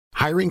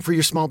Hiring for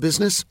your small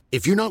business?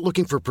 If you're not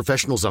looking for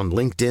professionals on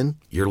LinkedIn,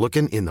 you're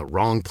looking in the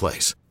wrong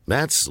place.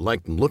 That's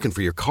like looking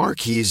for your car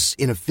keys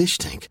in a fish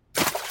tank.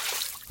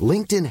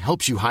 LinkedIn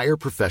helps you hire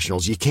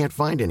professionals you can't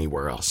find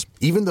anywhere else,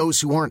 even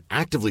those who aren't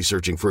actively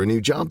searching for a new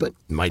job but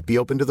might be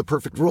open to the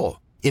perfect role.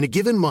 In a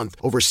given month,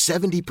 over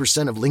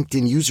 70% of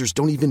LinkedIn users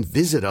don't even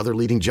visit other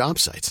leading job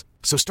sites.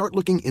 So start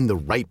looking in the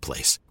right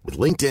place. With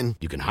LinkedIn,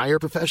 you can hire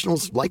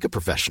professionals like a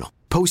professional.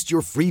 Post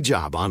your free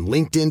job on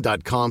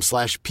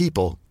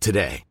linkedin.com/people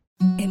today.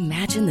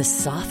 Imagine the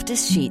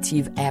softest sheets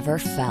you've ever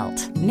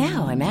felt.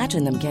 Now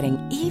imagine them getting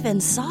even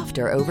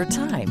softer over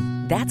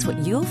time. That's what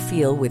you'll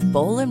feel with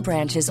Boll &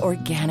 Branch's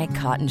organic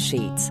cotton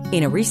sheets.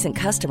 In a recent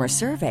customer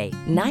survey,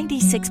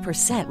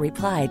 96%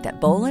 replied that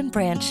Boll &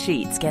 Branch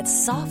sheets get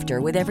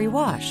softer with every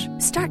wash.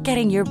 Start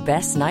getting your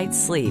best night's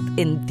sleep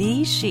in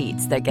these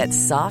sheets that get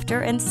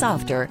softer and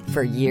softer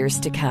for years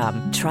to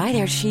come. Try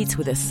their sheets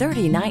with a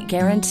 30-night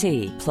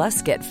guarantee.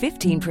 Plus, get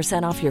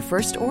 15% off your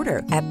first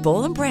order at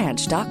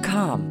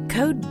bollandbranch.com.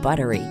 Code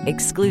BUTTERY.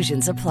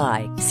 Exclusions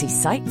apply. See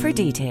site for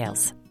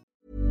details.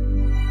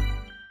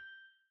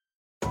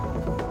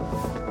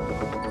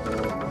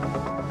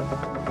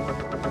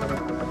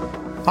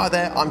 Hi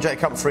there, I'm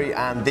Jake Humphrey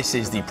and this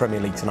is the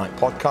Premier League Tonight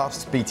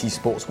podcast. BT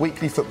Sport's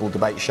weekly football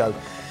debate show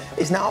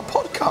is now a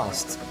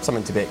podcast,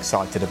 something to be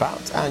excited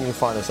about, and you'll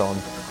find us on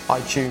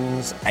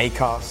iTunes,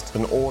 Acast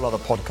and all other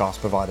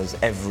podcast providers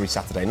every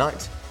Saturday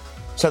night.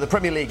 So the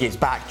Premier League is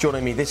back.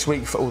 Joining me this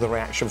week for all the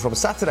reaction from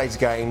Saturday's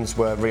games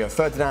were Rio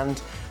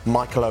Ferdinand,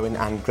 Michael Owen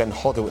and Glenn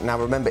Hoddle. Now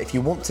remember, if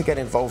you want to get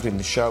involved in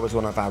the show as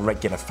one of our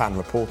regular fan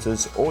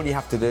reporters, all you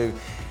have to do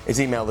is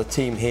email the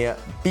team here,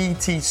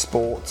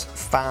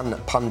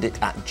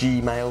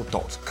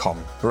 btsportfanpundit@gmail.com.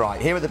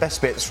 Right, here are the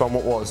best bits from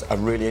what was a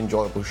really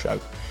enjoyable show.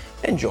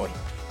 Enjoy.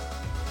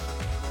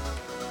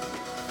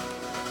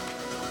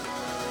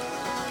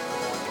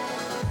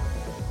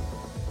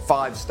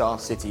 Five-star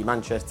City,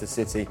 Manchester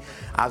City.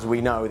 As we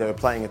know, they were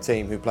playing a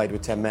team who played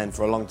with 10 men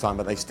for a long time,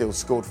 but they still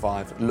scored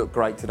 5. Looked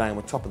great today and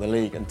were top of the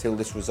league until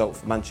this result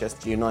for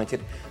Manchester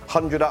United.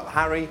 100 up,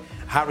 Harry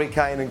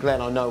Kane and Glenn,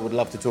 I know, would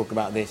love to talk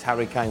about this.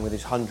 Harry Kane with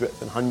his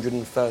 100th and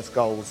 101st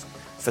goals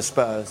for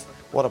Spurs.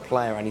 What a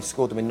player, and he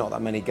scored them in not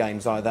that many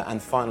games either.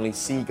 And finally,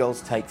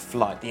 Seagulls take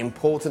flight. The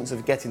importance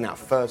of getting that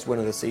first win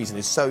of the season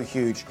is so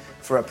huge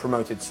for a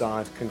promoted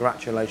side.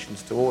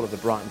 Congratulations to all of the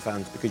Brighton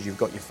fans because you've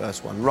got your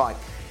first one. Right.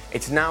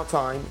 It's now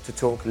time to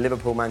talk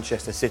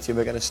Liverpool-Manchester City.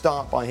 We're going to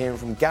start by hearing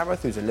from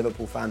Gareth, who's a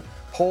Liverpool fan,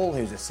 Paul,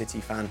 who's a City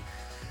fan.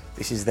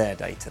 This is their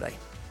day today.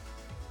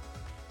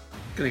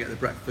 Going to get the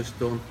breakfast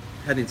done,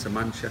 heading to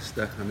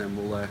Manchester, and then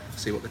we'll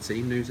see what the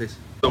team news is.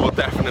 There will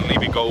definitely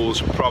be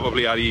goals,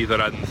 probably at either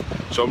end.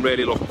 So I'm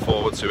really looking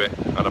forward to it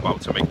and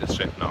about to make this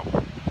trip now.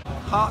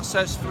 Heart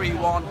says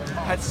 3-1,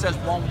 head says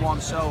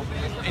 1-1, so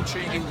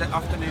intriguing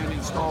afternoon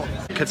in store.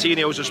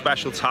 Coutinho's a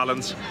special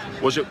talent.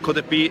 It could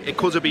have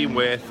been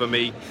worth for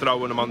me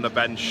throwing him on the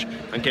bench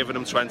and giving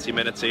him 20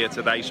 minutes here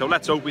today. So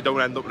let's hope we don't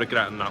end up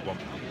regretting that one.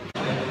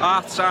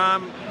 Half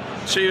time,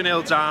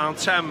 2-0 down,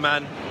 10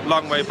 men,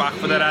 long way back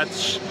for the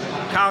Reds.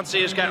 Can't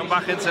see us getting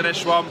back into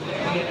this one.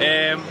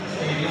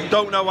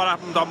 Don't know what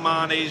happened on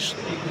Mane's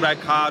red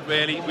card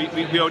really.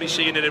 We only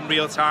seen it in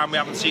real time. We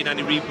haven't seen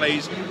any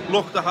replays.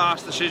 Looked a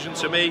harsh decision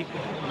to me.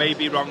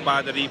 Maybe wrong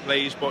by the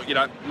replays, but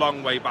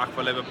long way back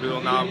for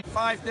Liverpool now.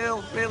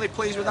 5-0, really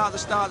pleased with that at the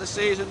start of the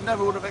season.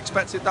 Never would have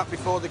expected that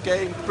before the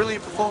game.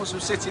 Brilliant performance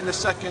from City in the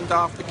second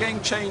half. The game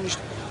changed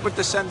with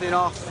the sending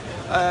off,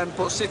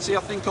 but City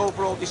I think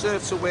overall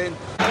deserved to win.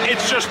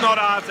 It's just not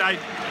our day.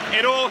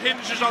 It all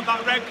hinges on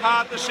that red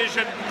card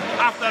decision.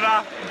 After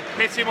that,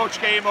 pretty much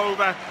game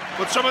over.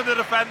 But some of the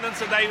defending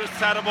today was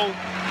terrible.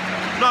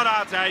 Not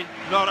our day,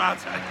 not our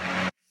day.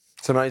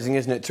 It's amazing,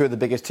 isn't it? Two of the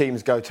biggest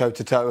teams go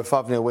toe-to-toe. A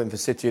 5-0 win for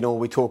City, and all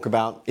we talk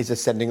about is a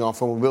sending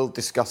off, and we will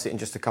discuss it in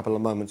just a couple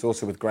of moments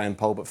also with Graham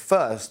Poll. But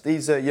first,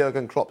 these are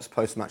Jurgen Klopp's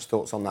post-match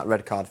thoughts on that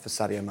red card for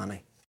Sadio Mane.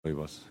 He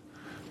was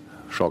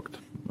shocked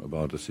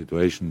about the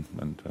situation,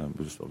 and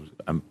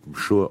I'm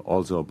sure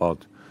also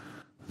about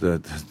the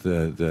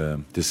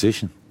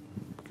decision,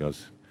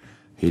 because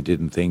he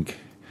didn't think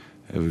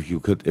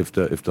if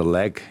the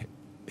leg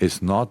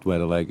is not where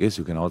the leg is,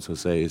 you can also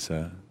say it's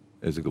a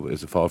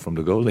foul from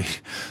the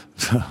goalie.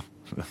 So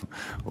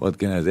what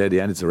can I say? At the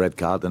end, it's a red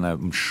card, and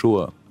I'm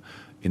sure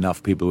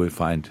enough people will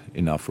find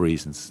enough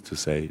reasons to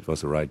say it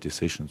was the right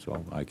decision.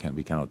 So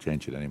we cannot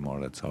change it anymore.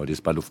 That's how it is.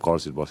 But of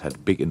course, it had a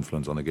big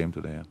influence on the game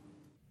today. Yeah.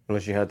 Well,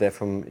 as you heard there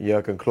from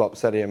Jurgen Klopp,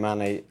 Sadio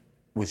Mane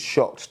was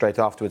shocked straight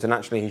afterwards, and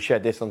actually he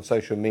shared this on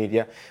social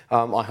media.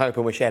 I hope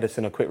and wish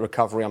Ederson a quick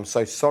recovery. I'm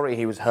so sorry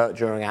he was hurt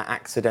during our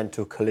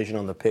accidental collision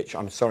on the pitch.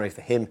 I'm sorry for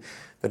him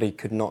that he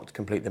could not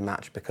complete the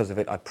match because of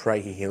it. I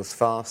pray he heals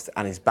fast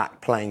and is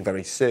back playing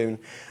very soon.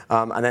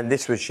 And then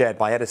this was shared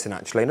by Ederson,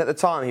 actually. And at the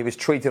time, he was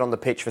treated on the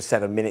pitch for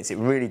 7 minutes. It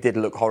really did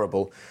look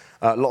horrible.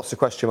 Lots of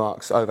question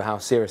marks over how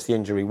serious the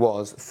injury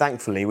was.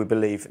 Thankfully, we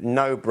believe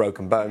no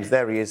broken bones.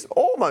 There he is,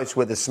 almost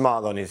with a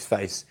smile on his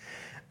face.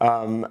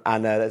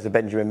 And there's a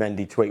Benjamin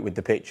Mendy tweet with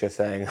the picture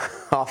saying,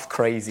 half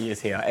crazy is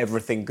here,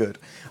 everything good.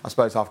 I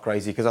suppose half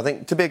crazy, because I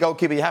think to be a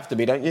goalkeeper you have to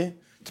be, don't you?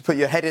 To put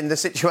your head in the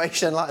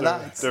situation like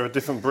that. They're a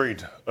different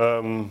breed.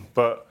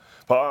 But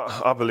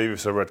I believe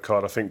it's a red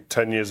card. I think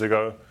 10 years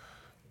ago,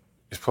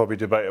 it's probably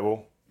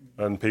debatable.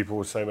 And people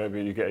would say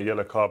maybe you get a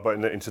yellow card.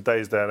 But in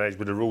today's day and age,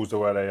 with the rules the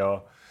way they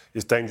are,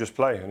 it's dangerous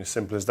play, and it's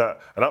simple as that.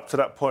 And up to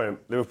that point,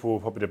 Liverpool were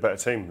probably the better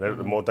team. They were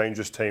the more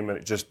dangerous team,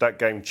 and that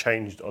game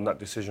changed on that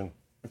decision.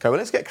 OK, well,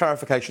 let's get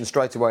clarification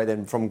straight away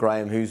then from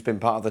Graham, who's been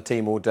part of the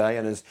team all day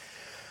and has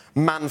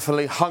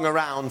manfully hung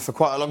around for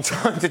quite a long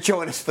time to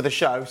join us for the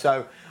show.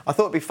 So I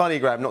thought it'd be funny,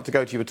 Graham, not to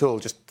go to you at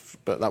all,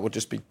 but that would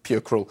just be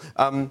pure cruel.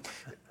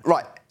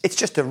 Right, it's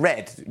just a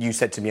red, you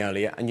said to me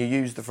earlier, and you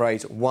used the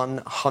phrase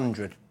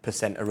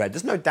 100% a red.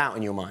 There's no doubt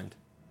in your mind.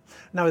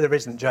 No, there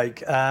isn't,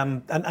 Jake.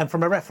 And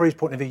from a referee's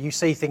point of view, you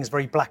see things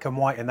very black and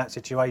white in that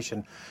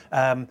situation.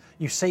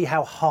 You see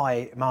how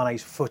high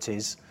Mane's foot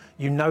is.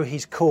 You know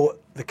he's caught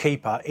the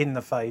keeper in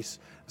the face.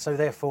 So,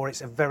 therefore,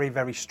 it's a very,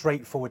 very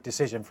straightforward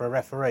decision for a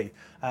referee.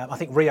 I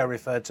think Rio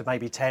referred to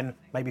maybe 10,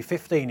 maybe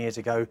 15 years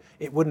ago,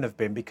 it wouldn't have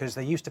been, because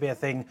there used to be a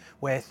thing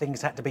where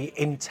things had to be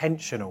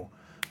intentional.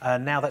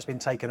 Now that's been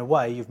taken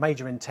away. You've made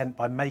your intent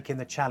by making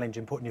the challenge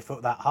and putting your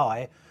foot that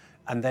high,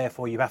 and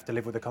therefore you have to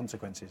live with the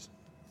consequences.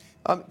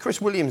 Chris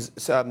Williams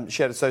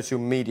shared a social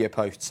media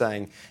post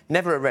saying,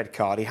 never a red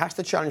card, he has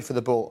to challenge for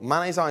the ball.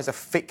 Mane's eyes are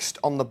fixed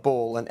on the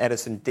ball and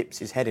Ederson dips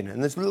his head in.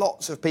 And there's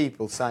lots of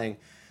people saying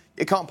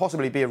it can't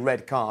possibly be a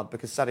red card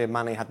because Sadio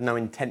Mane had no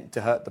intent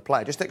to hurt the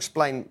player. Just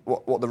explain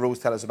what the rules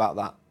tell us about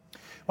that.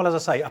 Well, as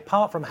I say,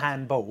 apart from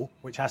handball,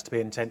 which has to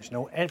be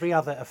intentional, every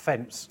other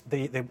offence,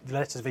 the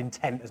letters of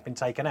intent has been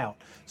taken out.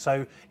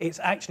 So it's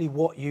actually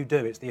what you do,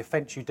 it's the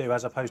offence you do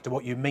as opposed to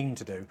what you mean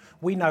to do.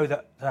 We know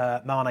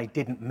that Mane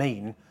didn't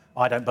mean,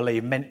 I don't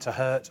believe, meant to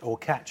hurt or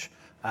catch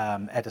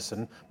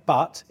Ederson,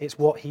 but it's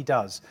what he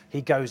does.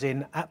 He goes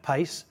in at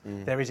pace.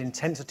 There is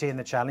intensity in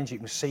the challenge. You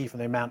can see from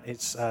the amount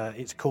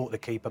it's caught the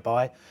keeper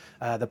by.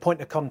 The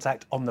point of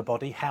contact on the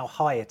body, how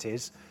high it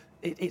is.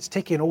 It's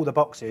ticking all the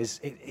boxes.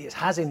 It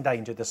has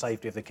endangered the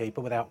safety of the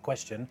keeper without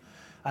question,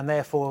 and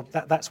therefore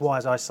that's why,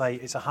 as I say,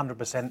 it's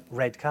 100%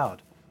 red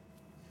card.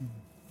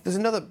 There's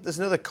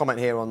another comment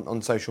here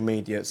on social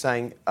media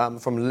saying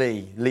from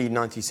Lee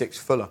 96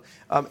 Fuller.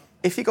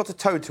 If he got a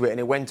toe to it and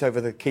it went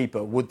over the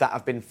keeper, would that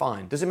have been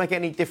fine? Does it make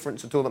any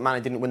difference at all that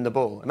Mane didn't win the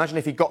ball? Imagine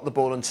if he got the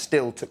ball and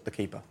still took the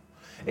keeper.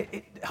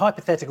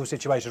 Hypothetical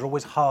situations are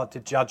always hard to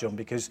judge on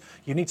because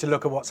you need to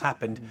look at what's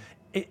happened.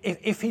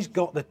 If he's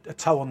got a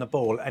toe on the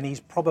ball and he's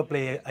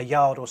probably a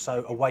yard or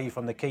so away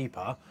from the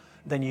keeper,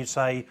 then you'd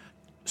say,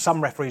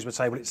 some referees would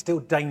say, well, it's still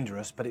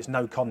dangerous, but it's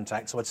no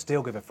contact, so I'd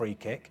still give a free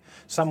kick.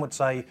 Some would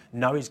say,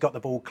 no, he's got the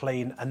ball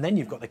clean, and then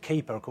you've got the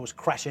keeper, of course,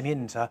 crashing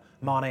into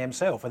Mane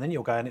himself, and then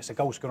you'll go and it's a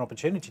goal-scoring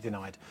opportunity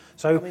denied.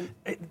 So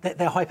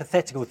they're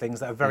hypothetical things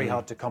that are very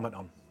hard to comment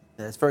on.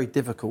 Yeah, it's very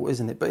difficult,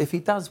 isn't it? But if he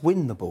does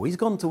win the ball, he's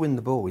gone to win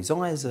the ball, his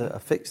eyes are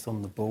fixed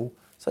on the ball,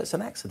 so it's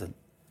an accident.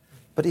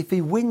 But if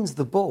he wins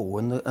the ball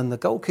and the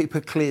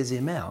goalkeeper clears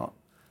him out,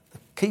 the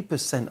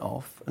keeper's sent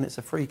off and it's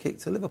a free kick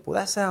to Liverpool.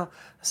 That's how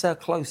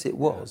close it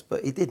was,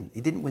 but he didn't.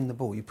 He didn't win the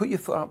ball. You put your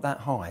foot up that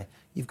high,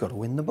 you've got to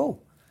win the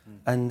ball.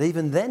 And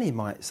even then he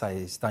might say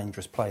it's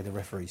dangerous play, the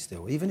referee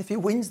still, even if he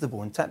wins the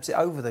ball and taps it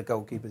over the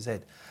goalkeeper's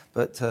head.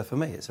 But for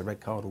me, it's a red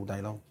card all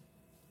day long.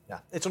 Yeah,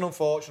 it's an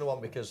unfortunate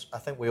one because I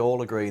think we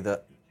all agree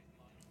that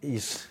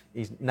he's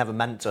never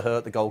meant to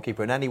hurt the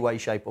goalkeeper in any way,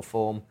 shape or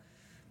form.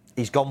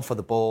 He's gone for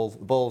the ball.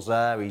 The ball's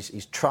there.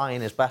 He's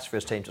trying his best for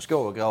his team to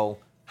score a goal.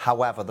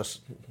 However,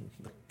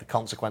 the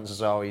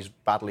consequences are he's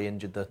badly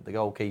injured the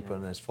goalkeeper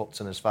and his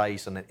foot's in his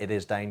face, and it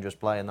is dangerous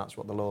play, and that's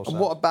what the law says.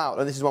 And what about,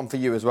 and this is one for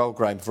you as well,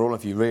 Graham, for all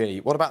of you really,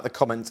 what about the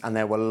comments, and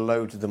there were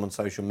loads of them on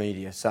social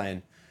media,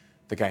 saying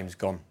the game's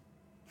gone.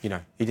 You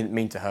know, he didn't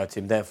mean to hurt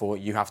him, therefore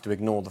you have to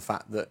ignore the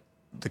fact that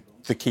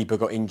the keeper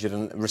got injured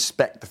and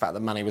respect the fact that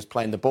Mane was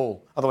playing the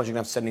ball. Otherwise you're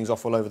going to have sendings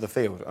off all over the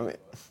field. I mean,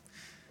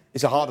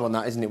 it's a hard one,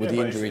 that, isn't it, with the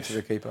injury to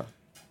the keeper?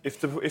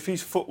 If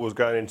his foot was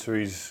going into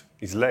his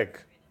leg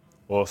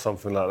or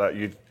something like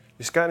that,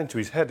 it's going into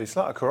his head. It's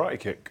like a karate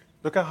kick.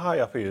 Look how high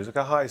up he is. Look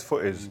how high his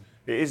foot is.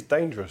 It is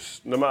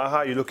dangerous. No matter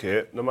how you look at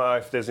it, no matter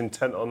if there's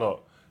intent or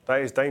not,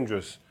 that is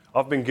dangerous.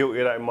 I've been guilty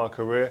of that in my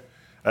career,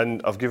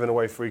 and I've given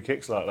away free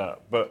kicks like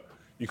that. But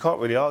you can't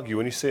really argue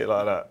when you see it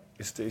like that.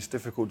 It's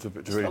difficult to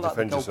really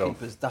defend yourself. The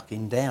goalkeeper's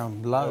ducking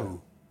down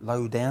low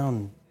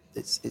down.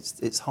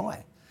 It's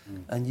high.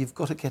 And you've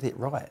got to get it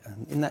right.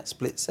 And in that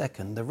split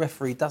second, the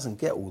referee doesn't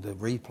get all the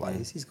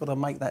replays. He's got to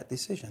make that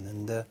decision.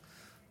 And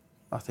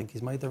I think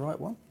he's made the right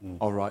one.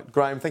 All right.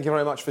 Graham, thank you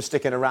very much for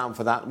sticking around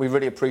for that. We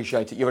really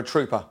appreciate it. You're a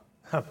trooper.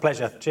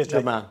 Pleasure. Cheers, Jake.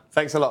 Good man.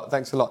 Thanks a lot.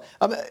 Thanks a lot.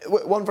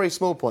 One very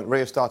small point.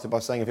 Rio started by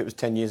saying if it was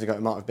 10 years ago,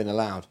 it might have been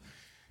allowed.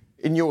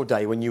 In your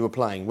day, when you were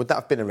playing, would that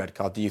have been a red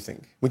card, do you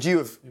think? Would you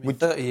have...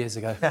 30 years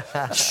ago.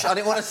 I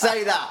didn't want to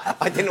say that.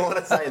 I didn't want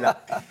to say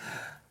that.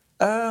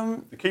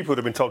 The keeper would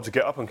have been told to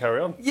get up and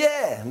carry on.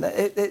 Yeah,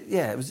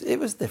 it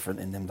was different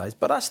in them days.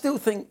 But I still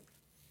think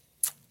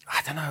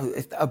I don't know.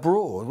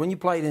 Abroad, when you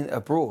played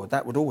abroad,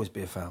 that would always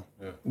be a foul.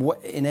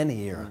 In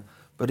any era.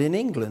 But in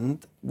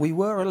England, we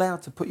were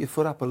allowed to put your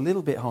foot up a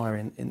little bit higher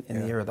in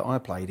the era that I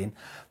played in.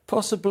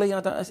 Possibly,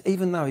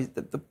 even though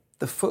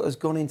the foot has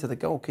gone into the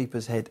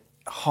goalkeeper's head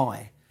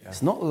high. Yeah.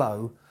 It's not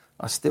low.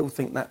 I still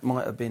think that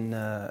might have been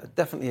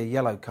definitely a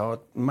yellow card,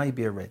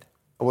 maybe a red.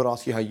 I would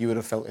ask you how you would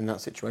have felt in that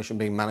situation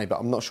being Mane, but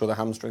I'm not sure the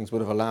hamstrings would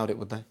have allowed it,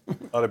 would they?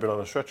 I'd have been on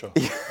a stretcher.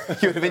 You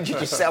would have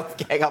injured yourself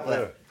getting up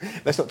there.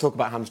 Yeah. Let's not talk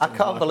about hamstrings. I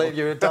can't believe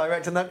you were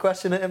directing that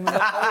question at him.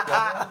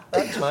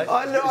 Thanks, mate.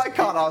 I know I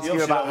can't ask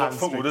you about hamstrings.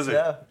 Football, does it?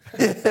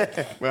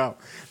 Yeah. Well,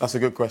 that's a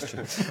good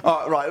question.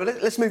 All right, well,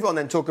 let's move on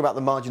then. Talk about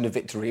the margin of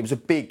victory. It was a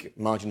big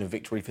margin of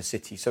victory for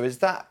City. So is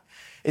that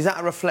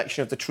a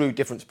reflection of the true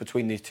difference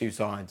between these two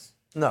sides?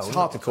 No, it's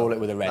hard to call it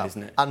with a red,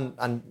 isn't it?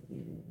 And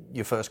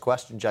your first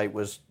question, Jake,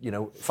 was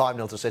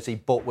 5-0 to City,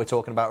 but we're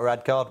talking about a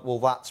red card. Well,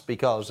 that's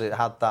because it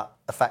had that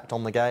effect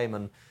on the game,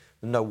 and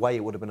no way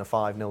it would have been a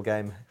 5-0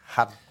 game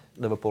had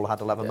Liverpool had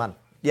 11 men.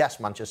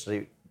 Yes, Manchester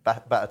City,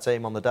 better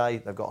team on the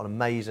day. They've got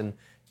an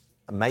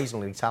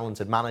amazingly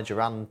talented manager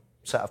and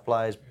set of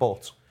players,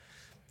 but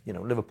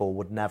Liverpool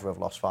would never have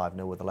lost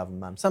 5-0 with 11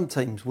 men. Some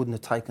teams wouldn't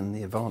have taken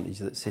the advantage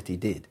that City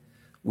did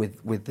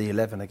with the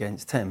 11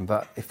 against 10,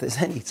 but if there's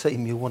any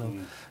team you want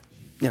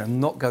to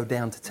not go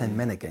down to 10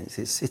 men against,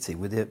 it's City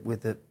with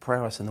the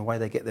prowess and the way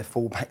they get their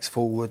fullbacks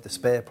forward, the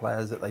spare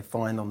players that they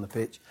find on the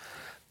pitch.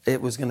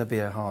 It was going to be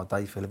a hard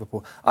day for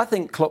Liverpool. I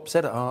think Klopp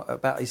said it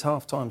about his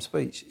half-time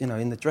speech,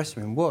 in the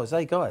dressing room was,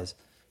 hey guys,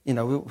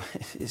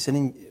 it's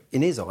in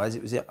his eyes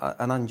it was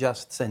an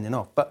unjust sending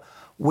off, but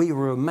we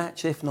were a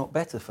match, if not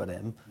better for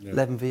them,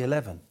 11 v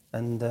 11,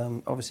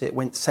 and obviously it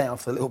went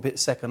south a little bit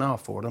second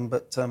half for them,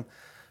 but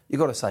you've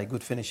got to say,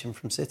 good finishing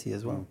from City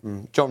as well.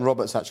 John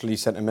Roberts actually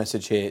sent a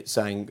message here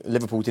saying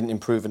Liverpool didn't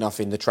improve enough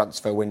in the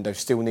transfer window,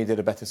 still needed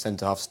a better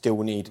centre-half,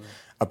 still need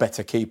a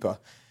better keeper.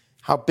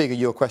 How big are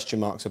your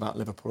question marks about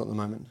Liverpool at the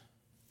moment?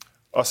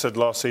 I said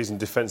last season,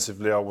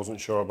 defensively, I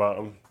wasn't sure about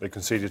them. They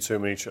conceded too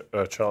many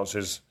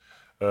chances.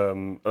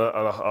 And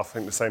I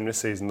think the same this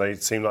season. They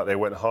seemed like they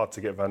went hard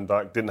to get Van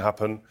Dijk. Didn't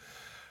happen.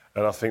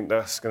 And I think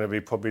that's going to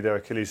be probably their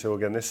Achilles heel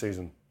again this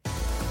season.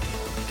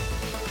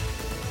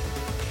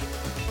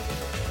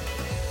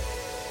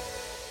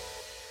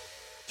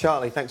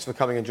 Charlie, thanks for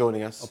coming and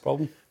joining us. No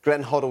problem.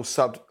 Glenn Hoddle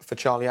subbed for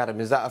Charlie Adam.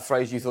 Is that a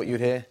phrase you thought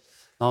you'd hear?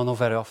 No, not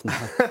very often.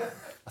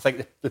 I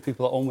think the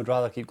people at home would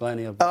rather keep Glenn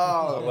here.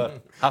 So we're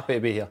happy to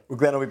be here. Well,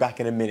 Glenn will be back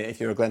in a minute. If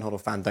you're a Glenn Hoddle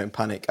fan, don't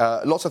panic.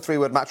 Lots of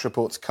three-word match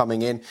reports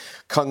coming in.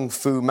 Kung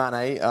Fu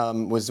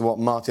Mane was what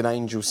Martin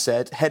Angel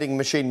said. Heading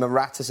machine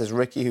Morata, says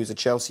Ricky, who's a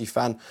Chelsea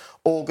fan.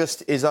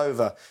 August is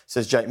over,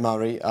 says Jake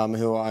Murray,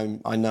 who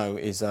I know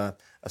is a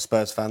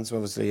Spurs fan, so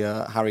obviously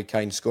Harry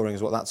Kane scoring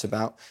is what that's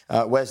about.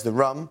 Where's the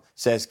rum,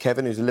 says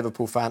Kevin, who's a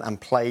Liverpool fan and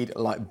played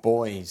like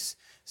boys,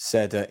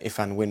 said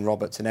Ifan Wynne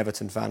Roberts, an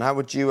Everton fan. How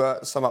would you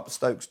sum up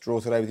Stoke's draw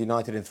today with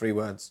United in 3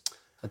 words?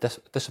 A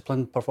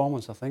disciplined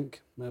performance, I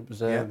think. It was,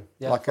 that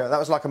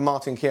was like a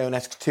Martin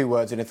Keown-esque 2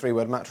 words in a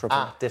 3-word match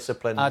report.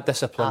 Discipline.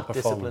 Disciplined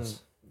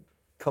performance.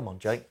 Come on,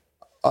 Jake.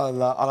 I'll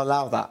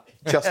allow that,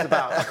 just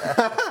about.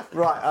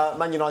 Right,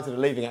 Man United are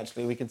leaving,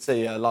 actually. We can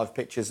see live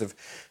pictures of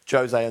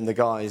Jose and the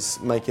guys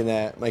making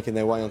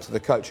their way onto the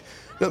coach.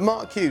 Look,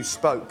 Mark Hughes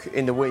spoke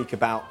in the week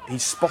about he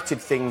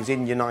spotted things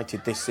in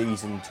United this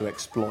season to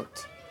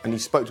exploit, and he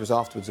spoke to us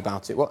afterwards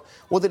about it.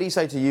 What did he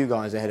say to you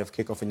guys ahead of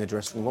kick-off in the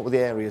dressing room? What were the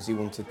areas he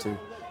wanted to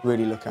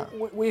really look at?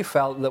 We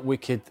felt that we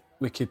could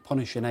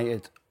punish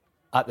United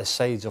at the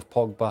sides of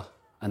Pogba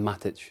and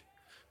Matic,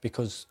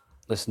 because,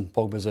 listen,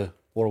 Pogba's a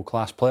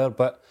world-class player,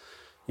 but,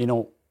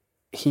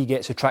 he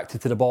gets attracted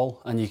to the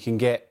ball and you can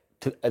get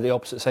at the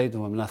opposite side of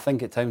him. And I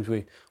think at times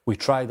we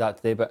tried that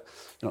today, but,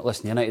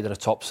 listen, United are a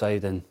top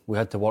side and we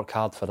had to work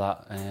hard for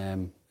that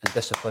and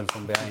discipline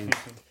from behind.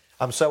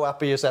 I'm so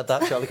happy you said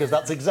that, Charlie, because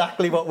that's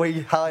exactly what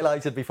we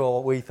highlighted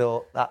before. We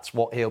thought that's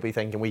what he'll be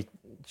thinking. We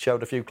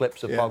showed a few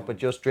clips of Pogba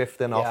just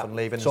drifting off and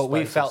leaving. So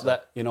we felt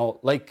that,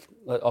 like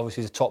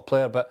obviously he's a top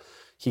player, but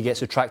he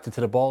gets attracted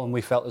to the ball, and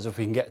we felt as if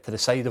we can get to the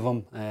side of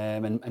him,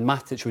 and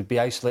Matic would be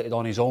isolated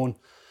on his own,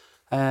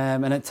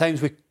 and at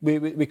times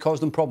we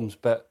caused them problems.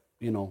 But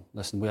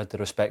listen, we had to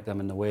respect them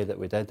in the way that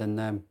we did,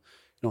 and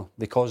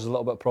they caused a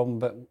little bit of problem,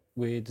 but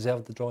we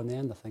deserved the draw in the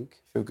end, I think.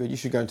 Feel good. You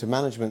should go into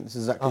management. This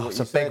is exactly what you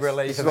said. It's a big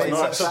relief.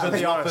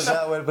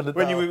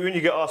 When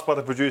you get asked by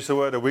the producer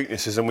where the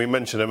weaknesses and we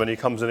mention them, and he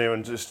comes in here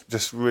and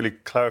just really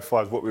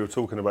clarifies what we were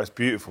talking about. It's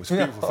beautiful. It's a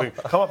beautiful thing.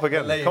 Come up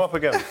again. Come up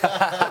again.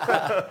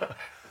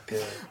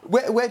 Yeah.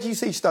 Where do you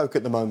see Stoke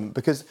at the moment?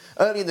 Because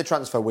early in the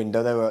transfer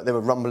window, there were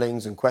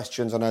rumblings and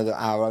questions. I know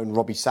that our own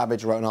Robbie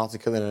Savage wrote an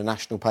article in a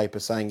national paper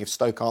saying if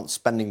Stoke aren't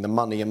spending the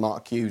money and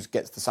Mark Hughes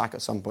gets the sack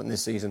at some point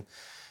this season,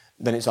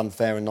 then it's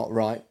unfair and not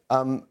right.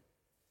 You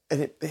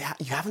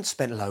haven't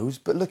spent loads,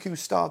 but look who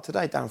starred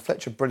today. Darren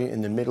Fletcher, brilliant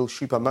in the middle.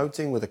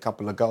 Choupo-Moting with a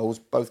couple of goals.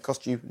 Both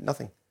cost you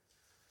nothing.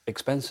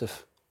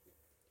 Expensive.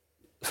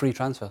 Free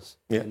transfers.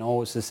 Yeah.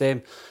 It's the same.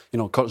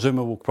 Kurt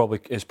Zouma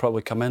is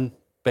probably come in.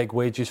 Big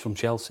wages from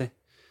Chelsea.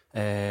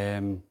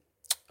 I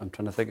I'm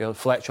trying to think of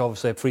Fletcher,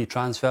 obviously a free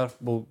transfer,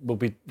 will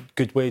be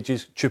good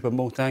wages.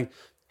 Choupo-Moting,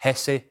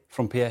 Hesse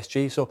from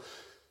PSG. So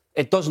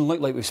it doesn't look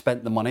like we've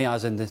spent the money,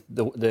 as in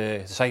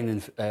the signing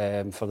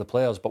for the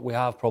players, but we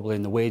have probably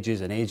in the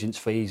wages and agents'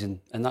 fees, and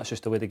that's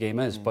just the way the game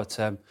is. But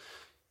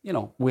you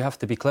know, we have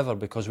to be clever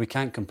because we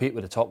can't compete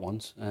with the top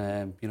ones.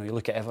 You know, you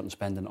look at Everton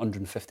spending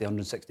 150,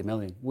 160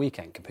 million. We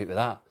can't compete with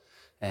that.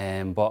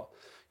 But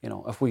you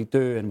know, if we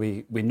do, and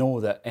we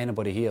know that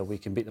anybody here, we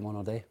can beat them on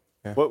our day.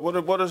 Yeah.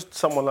 What does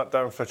someone like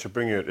Darren Fletcher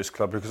bring you at this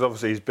club? Because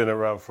obviously he's been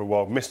around for a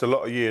while. Missed a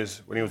lot of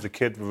years when he was a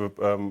kid.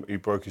 He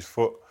broke his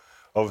foot.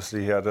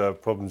 Obviously he had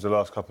problems the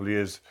last couple of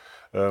years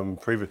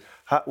previous.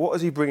 What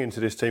does he bring into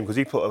this team? Because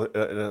he put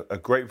a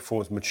great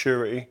performance,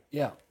 maturity.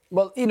 Yeah.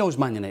 Well, he knows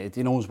Man United.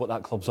 He knows what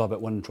that club's all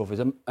about, winning trophies.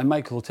 And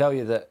Michael will tell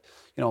you that,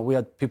 you know, we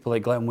had people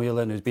like Glenn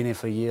Whelan, who's been here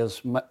for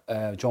years,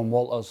 John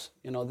Walters.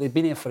 You know, they've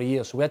been here for a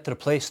year, so we had to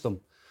replace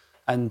them.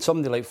 And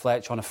somebody like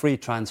Fletcher on a free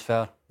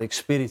transfer, the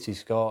experience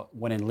he's got,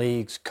 winning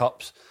leagues,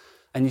 cups,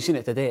 and you've seen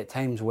it today at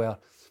times where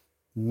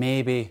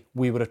maybe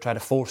we would have tried to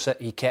force it,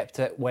 he kept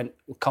it,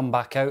 come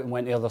back out and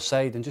went the other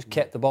side and just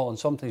kept the ball. And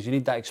sometimes you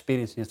need that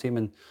experience in your team,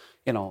 and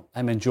you know,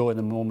 him enjoying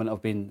the moment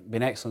have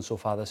been excellent so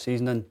far this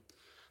season, and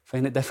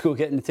find it difficult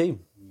getting the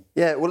team.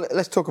 Yeah, well,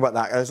 let's talk about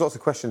that. There's lots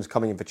of questions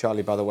coming in for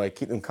Charlie, by the way.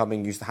 Keep them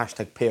coming. Use the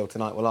hashtag PL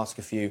tonight. We'll ask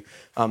a few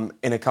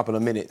in a couple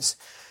of minutes.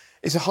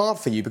 It's hard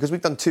for you because we've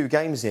done 2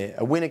 games here.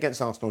 A win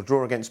against Arsenal,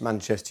 draw against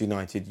Manchester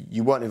United.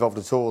 You weren't involved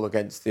at all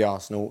against the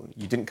Arsenal.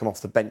 You didn't come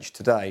off the bench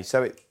today.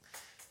 So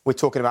we're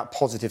talking about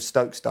positive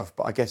Stoke stuff,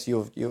 but I guess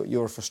you're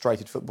a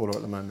frustrated footballer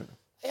at the moment.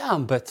 I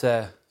am, but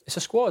it's a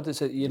squad.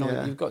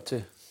 You've got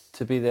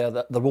to be there.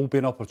 There will be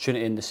an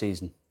opportunity in the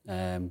season.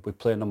 We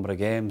play a number of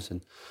games,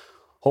 and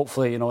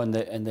hopefully, you know, in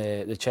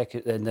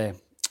the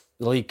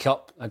League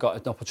Cup, I got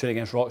an opportunity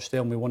against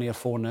Rochdale, and we won here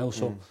 4-0.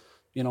 So.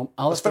 You know,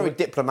 it's very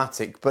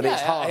diplomatic, but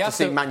it's hard to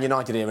see Man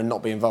United here and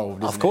not be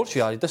involved, isn't it? Of course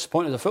you are. You're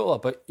disappointed as a footballer,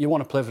 but you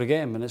want to play every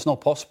game, and it's not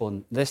possible.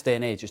 In this day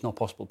and age, it's not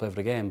possible to play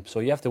every game.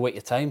 So you have to wait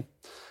your time.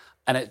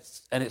 And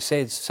it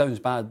sounds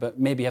bad, but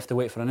maybe you have to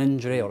wait for an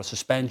injury or a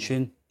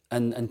suspension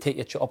and take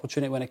your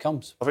opportunity when it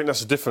comes. I think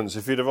that's the difference.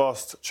 If you'd have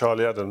asked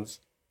Charlie Adams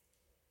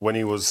when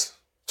he was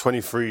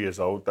 23 years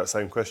old, that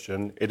same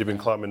question, he'd have been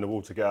climbing the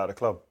wall to get out of the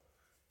club.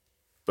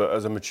 But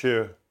as a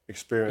mature...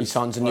 experience. He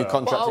signs a new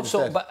contract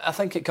instead. But I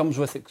think it comes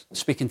with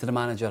speaking to the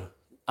manager.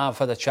 I've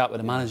had a chat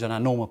with the manager and I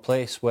know my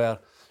place where,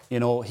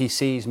 you know, he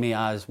sees me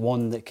as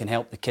one that can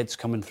help the kids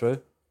coming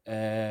through,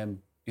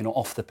 you know,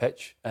 off the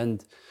pitch.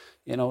 And,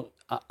 you know,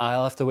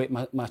 I'll have to wait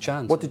my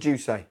chance. What did you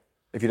say,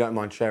 if you don't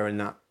mind sharing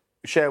that?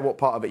 Share what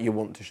part of it you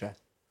want to share.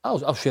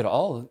 I'll share it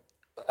all.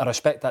 I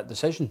respect that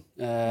decision.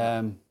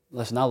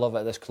 Listen, I love it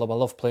at this club. I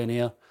love playing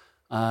here.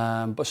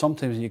 But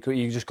sometimes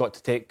you just got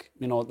to take,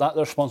 you know, that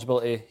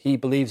responsibility. He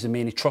believes in me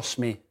and he trusts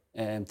me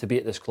to be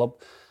at this club.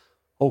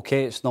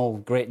 OK, it's no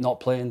great not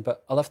playing,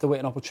 but I'll have to wait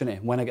an opportunity.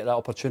 When I get that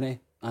opportunity,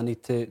 I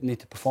need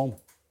to perform.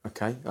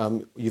 OK,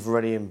 you've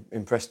already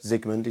impressed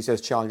Zygmunt. He says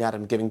Charlie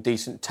Adam giving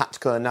decent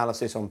tactical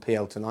analysis on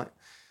PL tonight.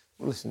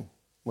 Well, listen,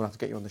 we'll have to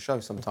get you on the show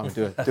sometime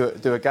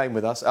and do a game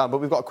with us. But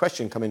we've got a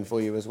question coming for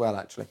you as well,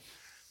 actually.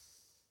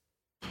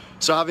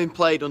 So having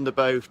played under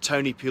both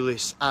Tony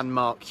Pulis and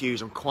Mark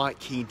Hughes, I'm quite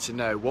keen to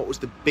know what was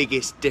the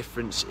biggest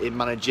difference in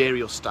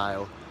managerial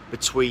style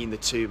between the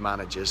two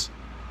managers?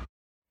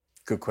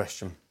 Good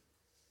question.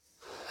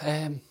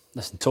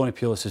 Listen, Tony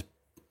Pulis has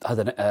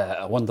had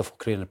a wonderful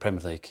career in the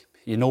Premier League.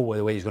 You know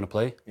the way he's going to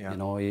play. Yeah. You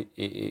know,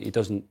 he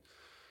doesn't,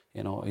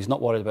 you know, he's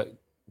not worried about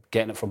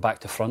getting it from back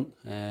to front.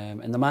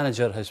 And the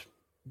manager has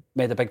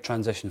made a big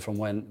transition from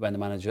when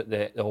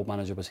the old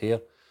manager was here.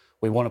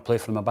 We want to play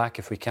from the back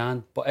if we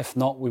can, but if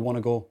not,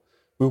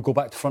 we'll go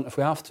back to front if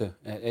we have to.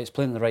 It's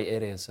playing in the right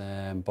areas.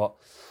 But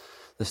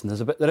listen,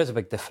 there is a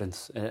big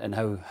difference in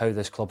how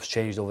this club's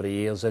changed over the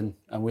years, and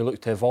we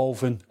look to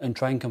evolve and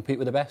try and compete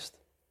with the best.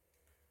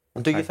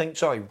 And do you think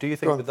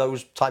with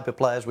those type of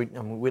players, we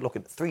look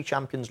at 3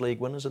 Champions League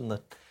winners in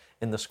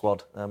the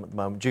squad at the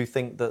moment. Do you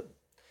think that?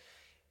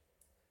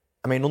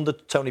 I mean, under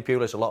Tony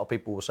Pulis, a lot of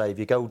people will say if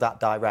you go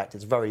that direct,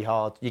 it's very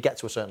hard. You get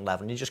to a certain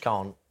level, and you just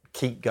can't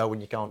keep going.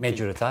 You can't. Made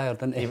you retire,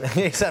 didn't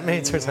he? Except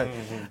made to retire.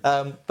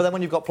 But then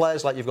when you've got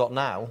players like you've got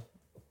now,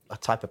 a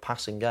type of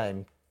passing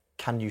game,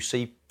 can you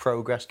see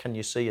progress? Can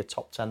you see a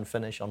top 10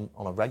 finish on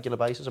a regular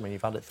basis? I mean,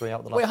 you've had it 3 out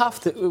of the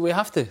last. We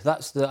have to.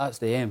 That's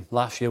the aim.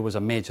 Last year was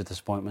a major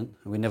disappointment.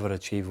 We never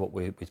achieved what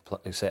we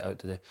set out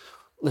to do.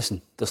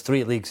 Listen, there's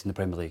 3 leagues in the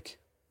Premier League.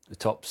 The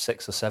top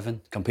 6 or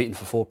 7 competing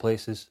for 4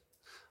 places,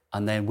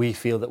 and then we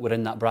feel that we're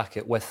in that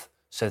bracket with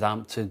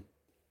Southampton,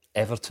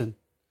 Everton.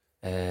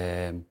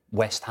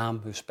 West Ham,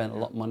 who've spent a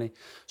lot of money,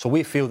 so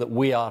we feel that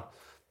we are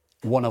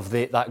one of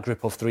that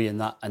group of 3 in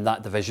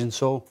that division.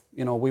 So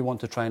you know, we want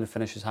to try and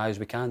finish as high as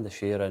we can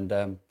this year,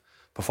 and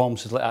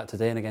performances like that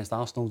today and against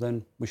Arsenal,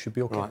 then we should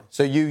be okay. Right.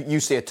 So you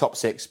see a top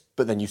 6,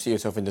 but then you see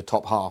yourself in the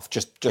top half,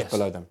 just yes.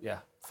 below them. Yeah,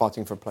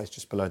 fighting for a place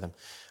just below them.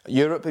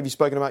 Europe? Have you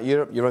spoken about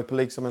Europe, Europa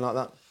League, something like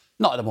that?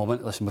 Not at the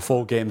moment. Listen, we're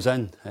 4 games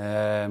in,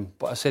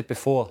 but I said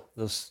before,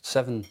 there's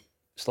 7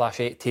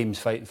 6/8 teams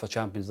fighting for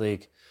Champions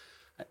League,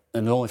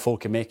 and only 4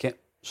 can make it.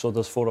 So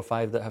there's 4 or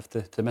 5 that have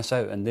to miss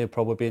out, and they'll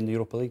probably be in the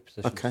Europa League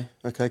position. Okay.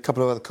 A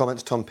couple of other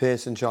comments. Tom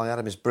Pearson, Charlie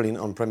Adam is brilliant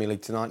on Premier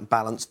League tonight.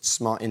 Balanced,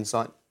 smart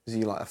insight. Is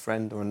he like a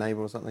friend or a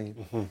neighbour or something?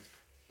 Mm-hmm.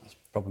 That's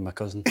probably my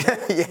cousin.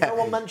 Yeah. No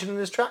one mentioning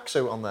his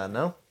tracksuit on there,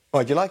 no?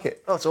 Oh, do you like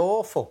it? Oh, it's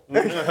awful.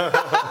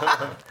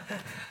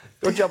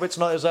 Good job it's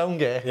not his own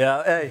gear.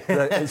 Yeah, hey,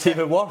 it's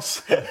even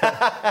worse.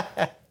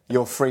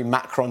 Your free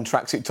Macron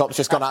tracksuit top's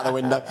just gone out the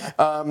window.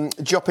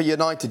 Joppa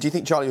United, do you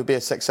think Charlie would be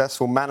a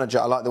successful manager?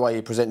 I like the way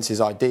he presents his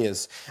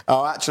ideas.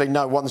 Oh, actually,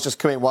 no, one's just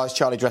come in. Why is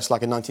Charlie dressed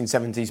like a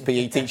 1970s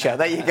PE teacher?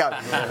 There you go.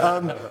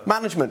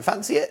 Management,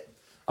 fancy it?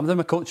 I'm doing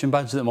my coaching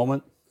badge at the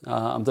moment.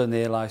 I'm doing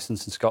the A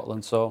licence in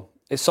Scotland, so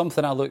it's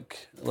something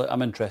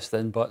I'm interested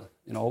in, but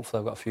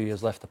hopefully I've got a few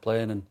years left to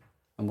play in, and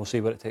we'll see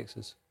where it takes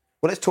us.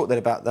 Well, let's talk then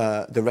about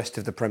the rest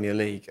of the Premier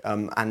League.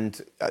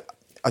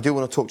 I do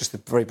want to talk just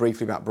very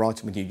briefly about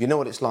Brighton with you. You know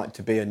what it's like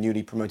to be a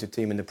newly promoted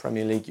team in the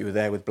Premier League. You were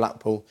there with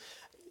Blackpool.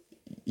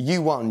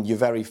 You won your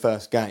very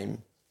first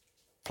game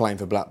playing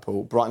for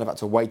Blackpool. Brighton have had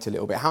to wait a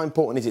little bit. How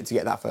important is it to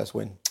get that first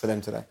win for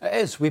them today? It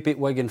is. We beat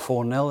Wigan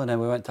 4-0 and then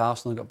we went to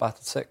Arsenal and got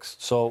battered 6.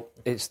 So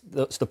it's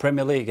the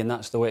Premier League and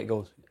that's the way it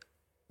goes.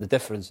 The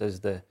difference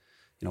is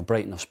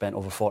Brighton have spent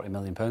over £40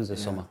 million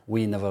this summer.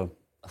 We never...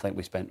 I think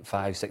we spent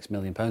 £5-6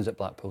 million at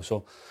Blackpool.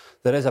 So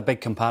there is a big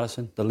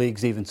comparison. The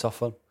league's even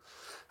tougher.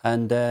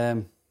 And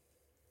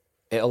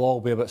it'll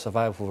all be about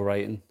survival for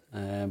Brighton.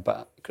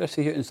 But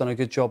Chrissy Hughton's done a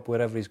good job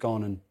wherever he's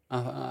gone, and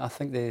I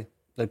think they're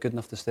good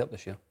enough to stay up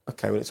this year.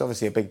 OK, well, it's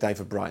obviously a big day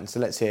for Brighton.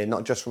 So let's hear,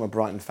 not just from a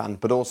Brighton fan,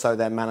 but also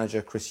their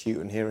manager, Chris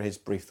Hughton. Here are his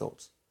brief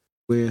thoughts.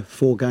 We're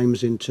 4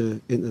 games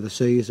into the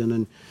season,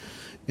 and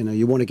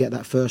you want to get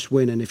that first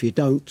win. And if you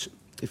don't,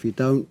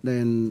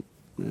 then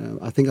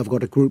I think I've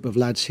got a group of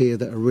lads here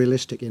that are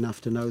realistic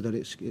enough to know that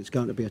it's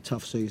going to be a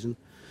tough season.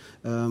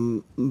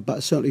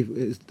 But certainly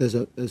there's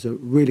a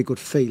really good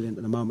feeling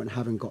at the moment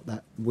having got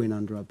that win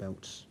under our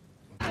belts.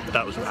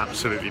 That was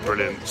absolutely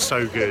brilliant,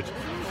 so good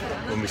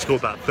when we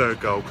scored that 3rd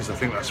goal, because I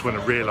think that's when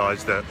I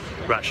realised that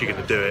we're actually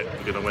going to do it.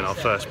 We're going to win our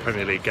first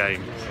Premier League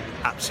game.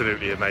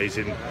 Absolutely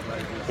amazing.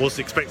 Was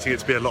expecting it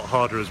to be a lot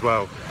harder as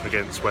well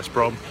against West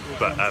Brom,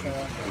 but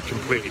we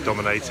completely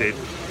dominated.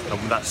 And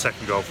that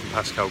 2nd goal from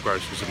Pascal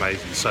Gross was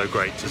amazing, so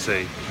great to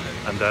see,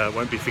 and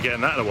won't be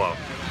forgetting that in a while.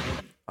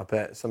 I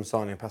bet some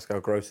signing Pascal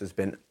Gross has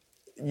been...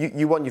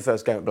 You won your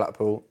first game at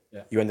Blackpool.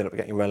 Yeah. You ended up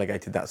getting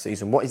relegated that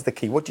season. What is the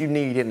key? What do you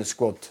need in the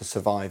squad to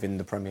survive in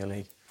the Premier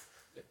League?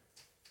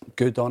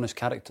 Good, honest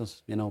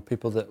characters.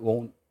 People that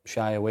won't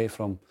shy away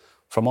from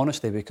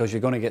honesty, because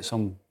you're going to get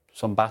some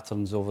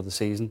batterings over the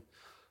season,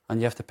 and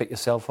you have to pick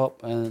yourself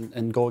up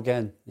and go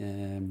again.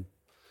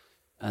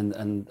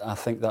 And I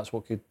think that's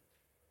what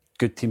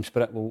good team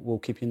spirit will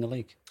keep you in the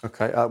league.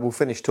 OK, we'll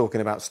finish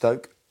talking about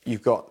Stoke.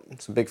 You've got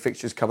some big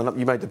fixtures coming up.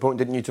 You made the point,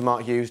 didn't you, to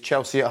Mark Hughes?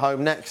 Chelsea at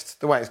home next.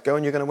 The way it's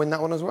going, you're going to win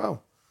that one as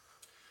well.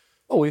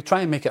 Oh, we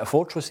try and make it a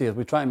fortress here.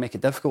 We try and make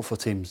it difficult for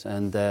teams.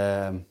 And,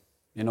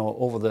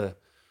 over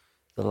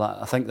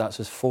I think that's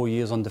his 4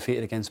 years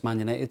undefeated against Man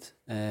United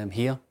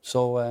here.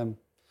 So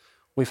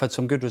we've had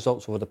some good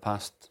results over the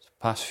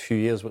past few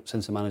years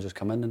since the manager's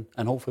come in,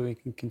 and hopefully we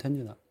can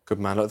continue that.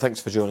 Good man. Look, thanks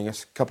for joining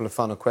us. A couple of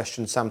final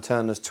questions. Sam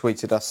Turner's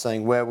tweeted us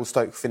saying, where will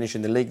Stoke finish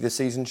in the league this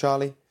season,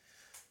 Charlie?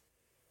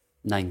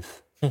 9th.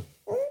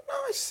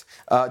 Nice.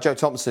 Joe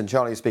Thompson,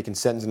 Charlie is speaking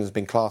sense and has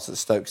been class at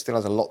Stoke, still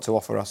has a lot to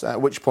offer us.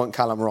 At which point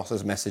Callum Ross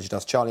has messaged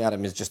us. Charlie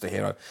Adam is just a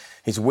hero.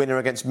 He's winner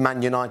against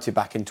Man United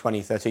back in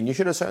 2013. You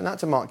should have shown that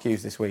to Mark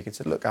Hughes this week and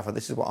said, look, Gaffer,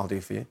 this is what I'll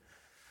do for you.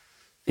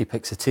 He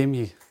picks a team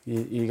you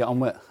get on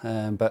with.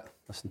 But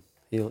listen,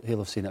 he'll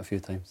have seen it a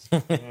few times.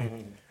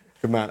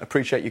 Good man.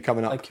 Appreciate you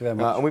coming up. Thank you very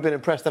much. And we've been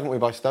impressed, haven't we,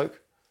 by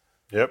Stoke?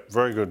 Yep,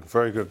 very good,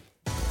 very good.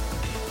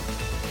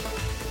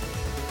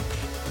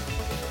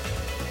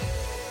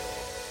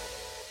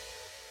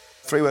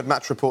 Three-word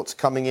match reports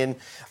coming in.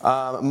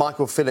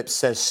 Michael Phillips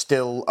says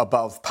still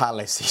above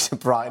Palace. He's a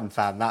Brighton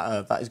fan.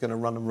 That is going to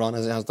run and run,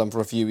 as it has done for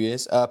a few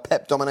years.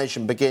 Pep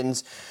domination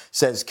begins,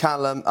 says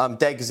Callum.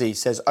 Degsy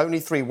says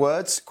only 3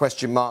 words, ?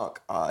 He's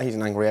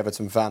an angry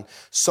Everton fan.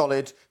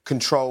 Solid,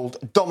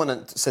 controlled,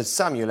 dominant, says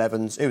Samuel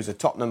Evans, who's a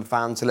Tottenham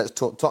fan. So let's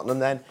talk Tottenham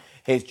then.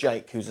 Here's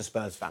Jake, who's a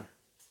Spurs fan.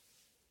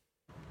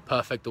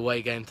 Perfect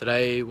away game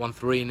today, won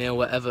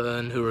 3-0 at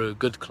Everton, who are a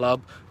good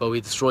club, but we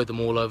destroyed them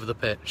all over the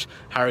pitch.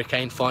 Harry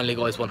Kane finally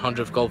got his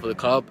 100th goal for the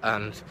club,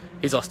 and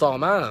he's our star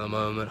man at the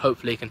moment.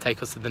 Hopefully he can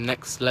take us to the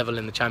next level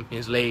in the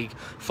Champions League,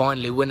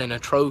 finally winning a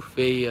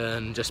trophy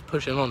and just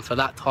pushing on for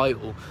that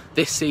title.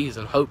 This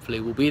season, hopefully,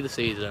 will be the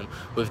season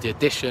with the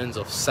additions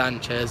of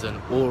Sanchez and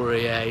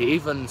Aurier,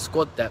 even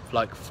squad depth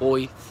like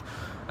Foyth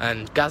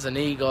and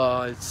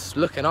Gazzaniga. It's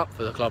looking up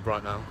for the club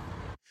right now.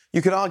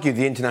 You could argue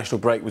the international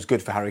break was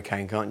good for Harry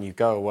Kane, can't you?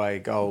 Go away,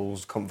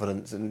 goals,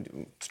 confidence,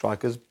 and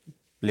strikers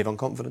live on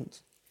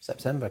confidence.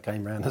 September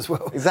came round as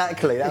well.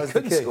 Exactly, that was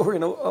the key. He couldn't score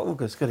in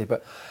August, could he?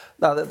 But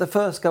no, the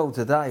first goal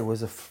today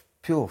was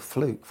pure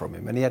fluke from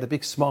him, and he had a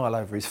big smile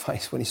over his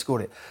face when he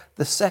scored it.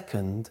 The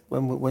second,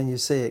 when you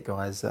see it,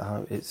 guys,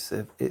 it's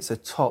a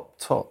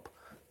top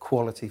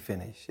quality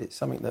finish. It's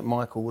something that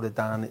Michael would have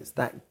done. It's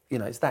that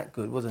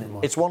good, wasn't it,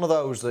 Michael? It's one of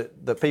those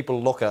that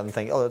people look at and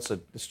think, oh,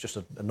 it's just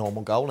a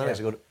normal goal. No, it's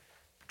a good.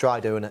 Try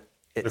doing it.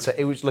 It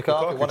was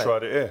Lukaku. Lukaku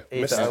tried it. Yeah,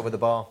 he hit it over the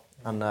bar.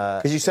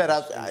 Because you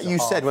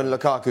said when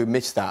Lukaku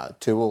missed that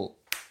 2-2,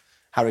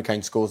 Harry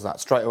Kane scores that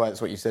straight away.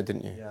 That's what you said,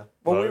 didn't you? Yeah.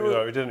 Well,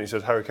 no, he didn't. He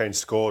said Harry Kane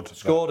scored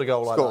a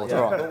goal like that. Yeah.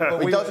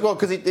 Right. He does well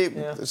because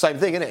the same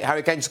thing, isn't it?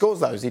 Harry Kane scores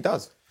those. He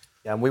does.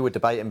 Yeah, and we were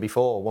debating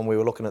before when we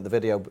were looking at the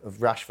video of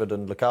Rashford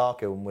and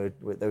Lukaku,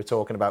 and they were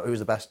talking about who's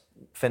the best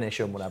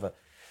finisher and whatever.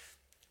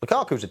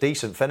 Lukaku's a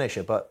decent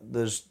finisher, but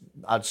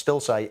I'd still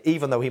say,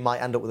 even though he might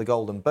end up with a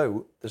golden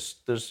boot,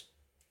 there's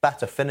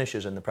better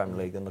finishers in the Premier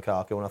League than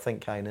Lukaku, and I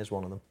think Kane is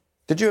one of them.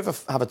 Did you ever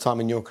have a time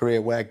in your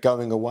career where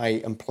going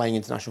away and playing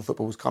international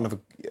football was kind of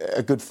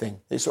a good thing?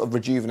 It sort of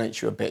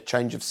rejuvenates you a bit,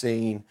 change of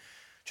scene,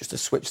 just to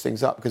switch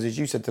things up? Because as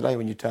you said today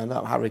when you turned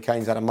up, Harry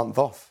Kane's had a month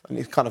off, and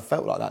it kind of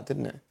felt like that,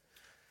 didn't it?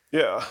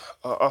 Yeah,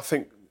 I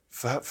think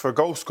for a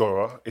goal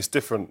scorer, it's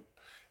different.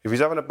 If he's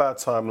having a bad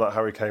time like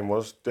Harry Kane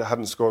was, that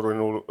hadn't scored in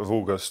all of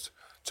August,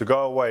 to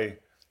go away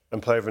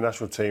and play with a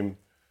national team,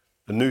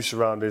 the new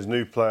surroundings,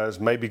 new players,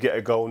 maybe get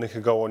a goal, nick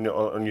a goal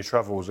on your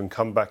travels and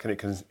come back and it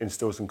can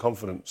instil some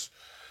confidence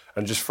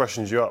and just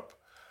freshens you up.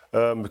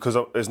 Because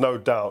there's no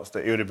doubt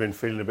that he would have been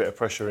feeling a bit of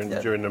pressure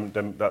during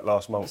that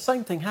last month. The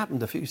same thing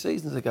happened a few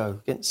seasons ago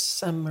against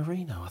San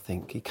Marino, I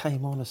think. He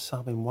came on as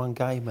sub in one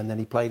game and then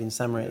he played in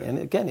San Marino. And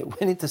again, it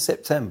went into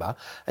September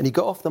and he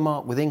got off the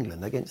mark with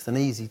England against an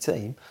easy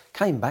team,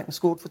 came back and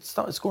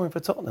started scoring for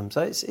Tottenham.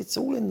 So it's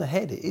all in the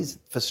head. It is.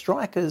 For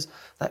strikers,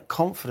 that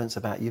confidence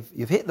about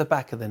you've hit the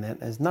back of the net.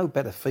 There's no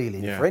better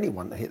feeling for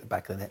anyone to hit the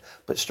back of the net.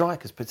 But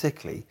strikers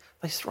particularly,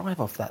 they thrive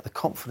off that. The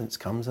confidence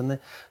comes and,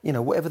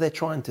 whatever they're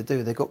trying to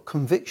do, they've got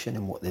conviction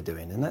in what they're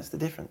doing, and that's the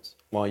difference.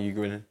 Why are you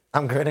grinning?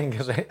 I'm grinning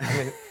because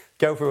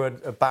go through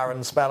a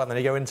barren spell and then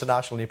you go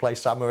international and you play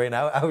San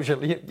Marino.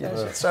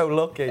 You're so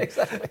lucky.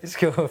 Exactly.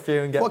 Score a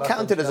few and get What back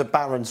counted as a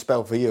barren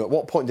spell for you? At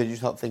what point did you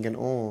start thinking,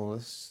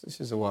 this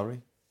is a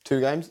worry? 2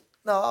 games?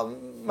 No,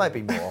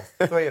 maybe more.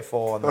 3 or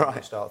 4 and then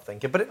you start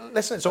thinking. But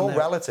listen, it's all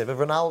relative. If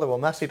Ronaldo or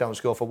Messi don't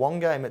score for 1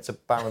 game, it's a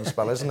barren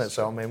spell, isn't it?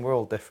 So, we're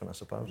all different, I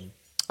suppose.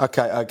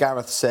 OK,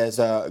 Gareth says,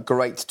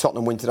 great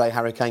Tottenham win today.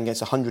 Harry Kane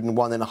gets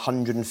 101 in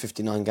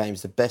 159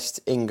 games. The best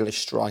English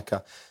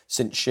striker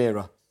since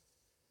Shearer.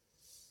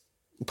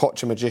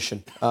 Poch a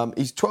magician.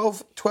 He's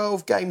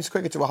 12 games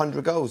quicker to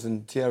 100 goals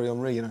than Thierry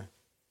Henry,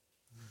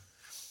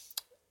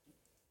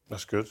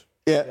 That's good.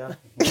 Yeah.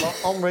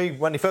 Well, Henry,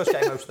 when he first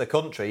came out to the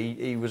country,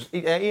 he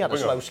had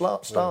a slow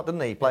start,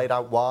 didn't he? He played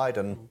out wide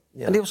and...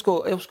 Yeah. And he'll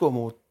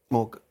score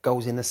more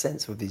goals in the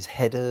sense of his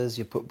headers.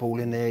 You put ball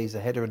in there, he's a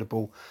header of the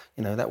ball.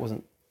 That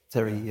wasn't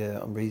Thierry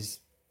Henry's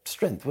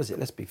strength, was it?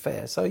 Let's be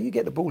fair. So you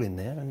get the ball in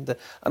there, and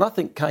I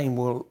think Kane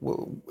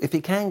will, if he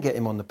can get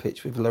him on the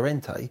pitch with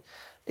Llorente,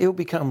 he'll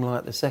become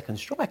like the second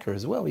striker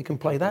as well. He can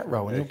play that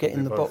role, and he'll get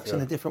in the box in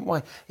a different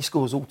way. He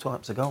scores all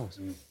types of goals.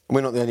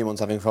 We're not the only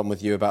ones having fun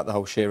with you about the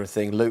whole Shearer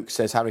thing. Luke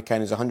says Harry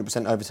Kane is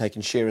 100%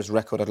 overtaking Shearer's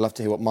record. I'd love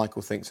to hear what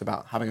Michael thinks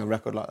about having a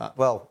record like that.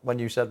 Well, when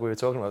you said we were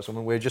talking about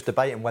someone, we were just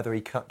debating whether he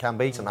can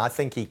beat him. I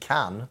think he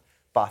can,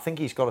 but I think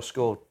he's got to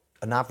score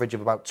an average of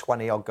about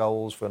 20-odd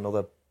goals for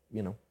another,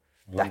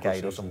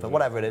 decade or something,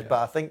 whatever it is. But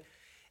I think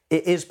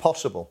it is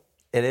possible.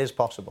 It is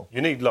possible.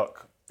 You need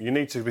luck. You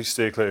need to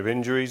steer clear of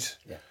injuries.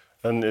 Yeah.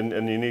 And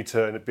you need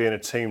to be in a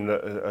team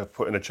that are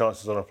putting the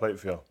chances on a plate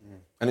for you.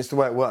 And it's the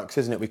way it works,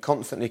 isn't it? We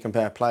constantly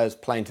compare players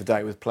playing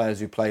today with players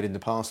who played in the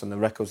past and the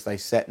records they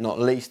set, not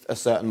least a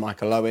certain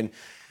Michael Owen,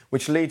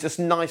 which leads us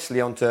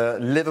nicely onto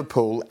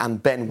Liverpool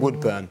and Ben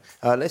Woodburn.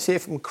 Let's hear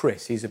from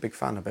Chris. He's a big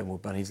fan of Ben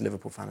Woodburn. He's a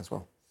Liverpool fan as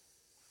well.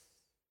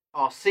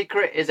 Our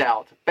secret is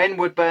out. Ben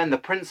Woodburn, the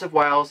Prince of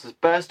Wales, has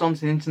burst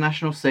onto the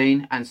international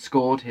scene and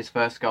scored his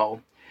first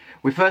goal.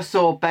 We first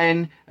saw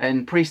Ben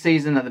in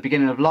pre-season at the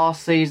beginning of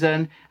last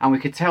season, and we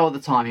could tell at the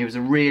time he was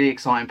a really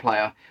exciting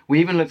player.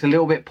 We even looked a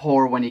little bit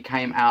poorer when he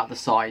came out the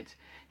side.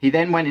 He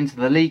then went into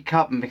the League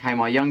Cup and became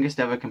our youngest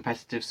ever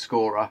competitive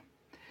scorer.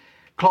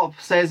 Klopp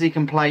says he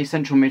can play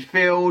central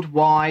midfield,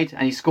 wide,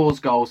 and he scores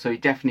goals, so he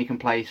definitely can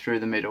play through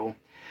the middle.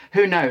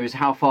 Who knows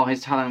how far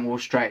his talent will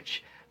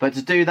stretch, but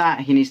to do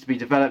that he needs to be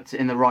developed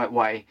in the right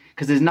way,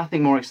 because there's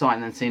nothing more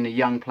exciting than seeing a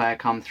young player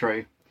come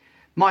through.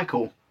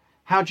 Michael,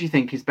 how do you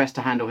think is best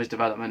to handle his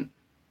development?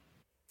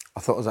 I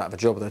thought I was out of a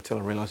job until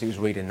I realised he was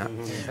reading that.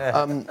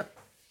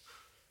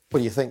 What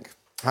do you think?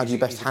 How do you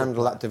best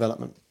handle that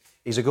development?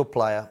 He's a good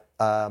player.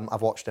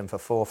 I've watched him for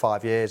 4 or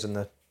 5 years in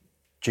the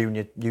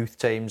junior youth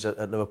teams at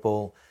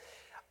Liverpool.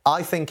 I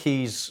don't think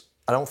he's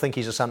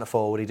a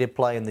centre-forward. He did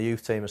play in the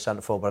youth team as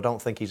centre-forward, but I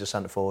don't think he's a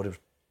centre-forward. It was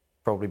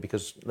probably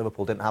because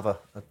Liverpool didn't have a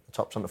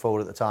top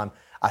centre-forward at the time.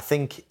 I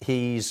think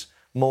he's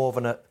more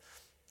of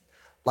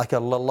like a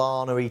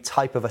Lallana-y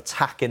type of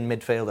attacking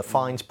midfielder,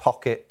 finds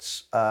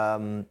pockets,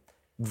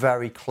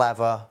 very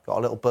clever, got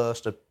a little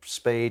burst of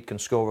speed, can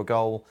score a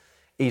goal.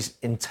 he's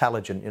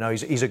intelligent. You know,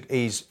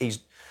 he's.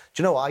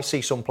 Do you know, I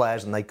see some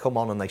players and they come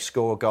on and they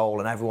score a goal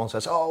and everyone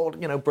says, oh,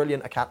 you know,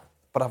 brilliant, I can't.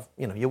 But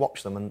you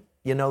watch them and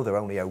you know they're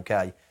only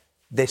okay.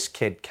 This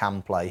kid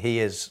can play. He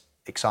is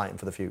exciting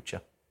for the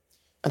future.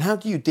 And how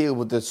do you deal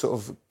with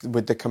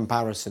the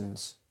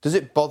comparisons? Does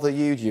it bother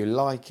you? Do you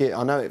like it?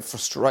 I know it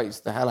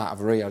frustrates the hell out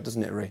of Rio,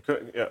 doesn't it, Rio?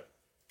 Yeah.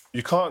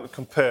 You can't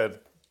compare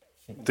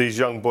these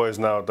young boys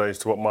nowadays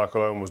to what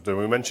Michael Owen was doing.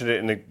 We mentioned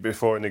it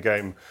before in the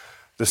game.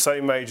 The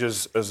same age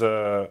as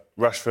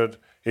Rashford.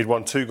 He'd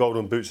won 2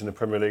 golden boots in the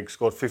Premier League,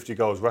 scored 50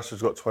 goals.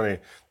 Rashford's got 20.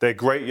 They're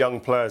great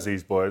young players,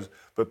 these boys,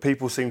 but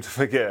people seem to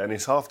forget, and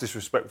it's half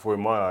disrespectful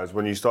in my eyes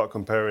when you start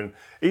comparing.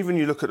 Even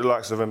you look at the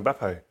likes of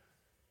Mbappe.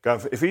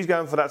 If he's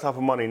going for that type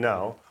of money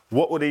now,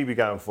 what would he be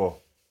going for?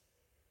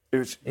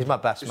 He's my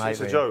best mate.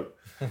 It's a joke.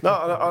 No,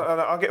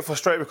 I get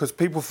frustrated because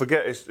people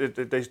forget.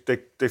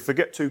 They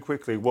forget too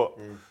quickly what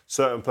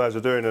certain players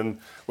are doing. And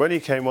when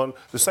he came on,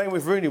 the same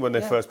with Rooney when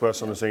they first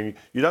burst on the scene.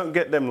 You don't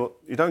get them.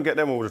 You don't get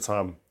them all the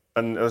time.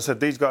 And as I said,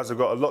 these guys have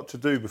got a lot to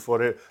do before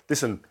they...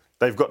 Listen,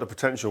 they've got the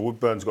potential.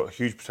 Woodburn's got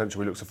huge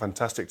potential. He looks a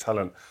fantastic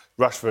talent.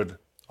 Rashford,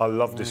 I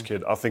love this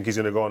kid. I think he's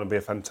going to go on and be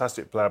a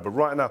fantastic player. But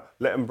right now,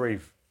 let him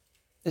breathe.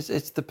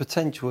 It's the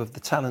potential of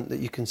the talent that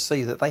you can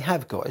see that they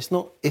have got. It's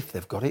not if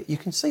they've got it. You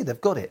can see they've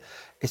got it.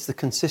 It's the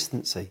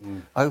consistency.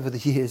 Over the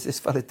years, this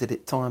fella did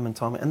it time and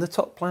time. And the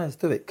top players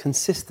do it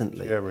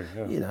consistently. Yeah.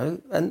 You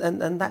know,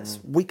 and that's...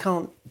 We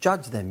can't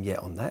judge them yet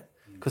on that.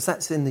 Because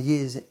that's in the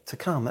years to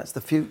come. That's the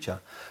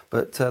future.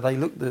 But they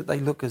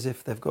look as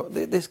if they've got...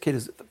 This kid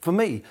is... For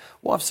me,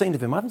 what I've seen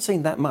of him, I haven't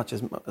seen that much,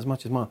 as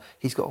much as mine.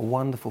 He's got a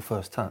wonderful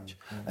first touch.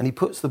 And he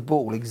puts the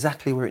ball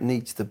exactly where it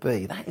needs to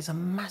be. That is a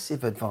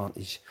massive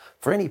advantage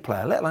for any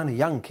player, let alone a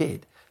young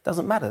kid.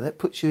 Doesn't matter. That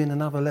puts you in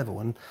another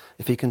level. And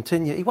if he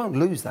continue... He won't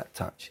lose that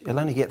touch. He'll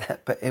only get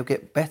that... But he'll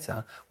get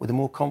better with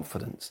more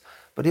confidence.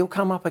 But he'll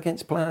come up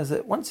against players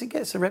that, once he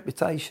gets a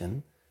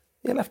reputation...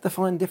 He'll have to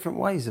find different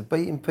ways of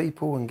beating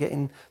people and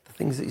getting the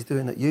things that he's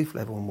doing at youth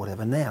level and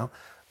whatever. Now,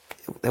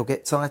 they'll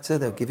get tighter,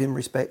 they'll give him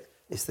respect.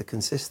 It's the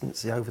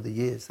consistency over the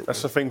years.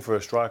 That's the thing for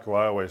a striker,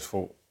 I always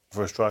thought.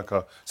 For a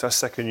striker, it's that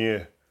second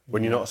year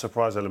when you're not a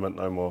surprise element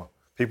no more.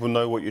 People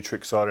know what your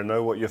tricks are, they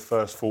know what your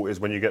first thought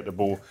is when you get the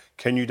ball.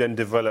 Can you then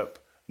develop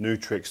new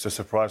tricks to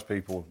surprise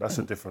people? That's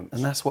the difference.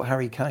 And that's what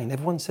Harry Kane...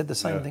 Everyone said the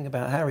same thing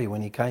about Harry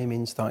when he came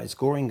in, started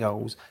scoring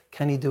goals.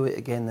 Can he do it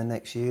again the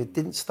next year?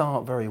 Didn't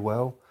start very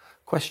well.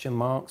 Question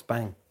marks,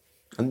 bang.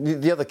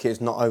 And the other key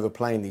is not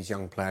overplaying these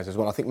young players as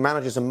well. I think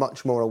managers are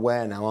much more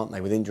aware now, aren't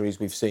they, with injuries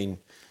we've seen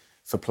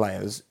for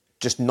players,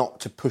 just not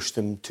to push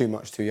them too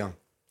much too young.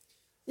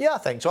 Yeah, I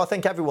think so. I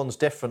think everyone's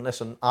different.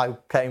 Listen, I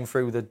came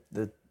through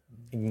the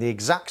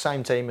exact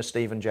same team as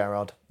Steven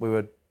Gerrard. We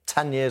were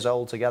 10 years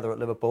old together at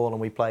Liverpool and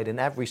we played in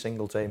every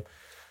single team.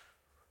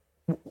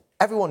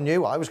 Everyone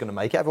knew I was going to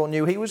make it. Everyone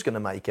knew he was going to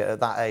make it at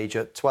that age,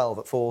 at 12,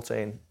 at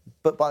 14.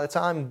 But by the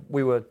time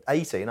we were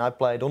 18, I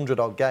played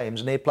 100-odd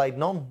games and he had played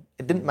none.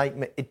 It didn't make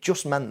me... It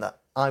just meant that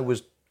I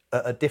was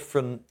at a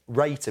different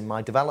rate in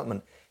my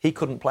development. He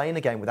couldn't play in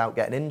a game without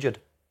getting injured.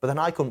 But then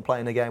I couldn't play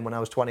in a game when I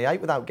was 28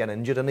 without getting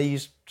injured and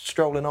he's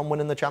strolling on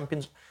winning the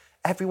Champions.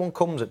 Everyone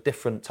comes at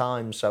different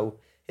times, so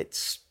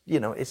it's, you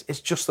know,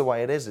 it's just the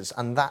way it is.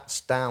 And that's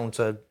down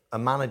to a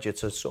manager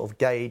to sort of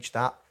gauge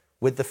that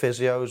with the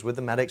physios, with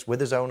the medics,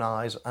 with his own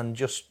eyes, and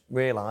just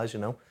realise,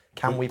 you know,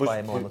 can we play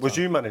him all the time? Was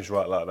you managed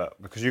right like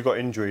that? Because you got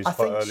injuries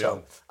quite early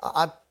on.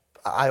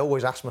 I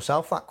always ask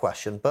myself that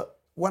question, but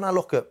when I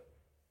look at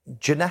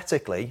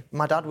genetically,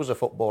 my dad was a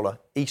footballer.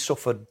 He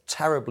suffered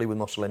terribly with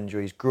muscle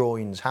injuries,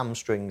 groins,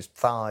 hamstrings,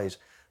 thighs.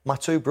 My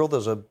 2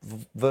 brothers are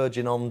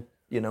verging on,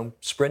 you know,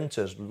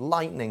 sprinters,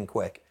 lightning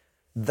quick.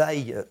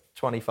 They, at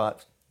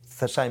 25...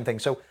 the same thing.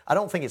 So I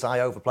don't think it's I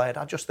overplayed.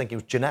 I just think it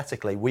was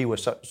genetically we were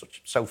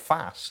so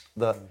fast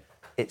that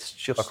it's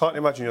just... I can't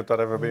imagine your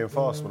dad ever being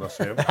fast when I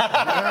see him.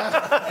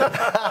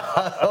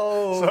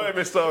 Sorry,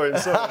 Mr. Owen.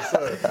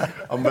 Sorry.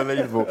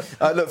 Unbelievable.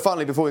 Look,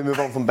 finally, before we move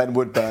on from Ben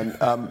Woodburn,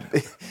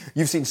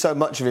 you've seen so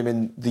much of him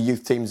in the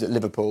youth teams at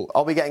Liverpool.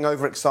 Are we getting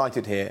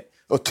overexcited here,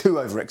 or too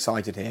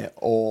overexcited here,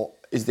 or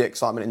is the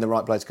excitement in the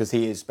right place because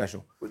he is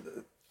special?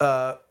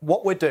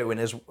 What we're doing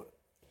is...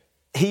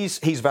 He's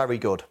very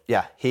good.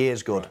 Yeah, he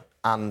is good. Right.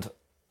 And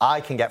I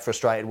can get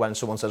frustrated when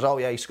someone says, oh,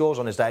 yeah, he scores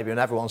on his debut, and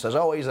everyone says,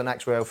 oh, he's an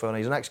ex-Rio Ferdinand,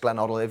 he's an ex-Glenn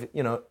Hoddle,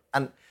 you know,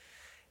 and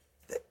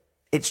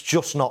it's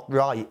just not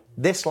right.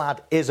 This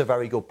lad is a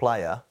very good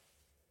player,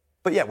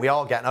 but, yeah, we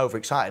are getting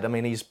overexcited. I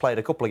mean, he's played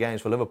a couple of games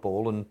for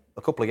Liverpool and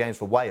a couple of games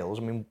for Wales.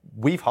 I mean,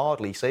 we've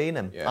hardly seen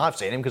him. Yeah. I've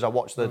seen him because I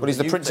watched the... But he's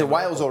the Prince of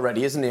Wales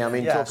already, isn't he? I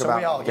mean, talk about...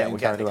 we are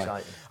getting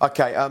excited.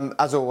 OK,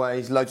 as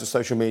always, loads of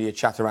social media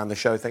chat around the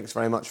show. Thanks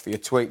very much for your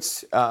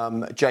tweets.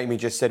 Jamie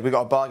just said, we've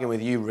got a bargain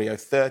with you, Rio,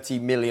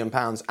 £30 million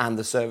and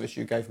the service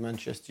you gave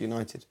Manchester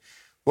United.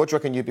 What do you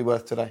reckon you'd be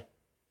worth today?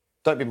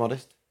 Don't be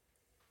modest.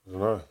 I don't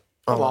know.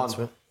 Come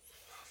on.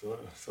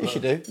 Yes,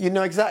 you do. You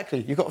know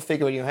exactly. You've got a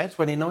figure in your head.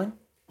 29?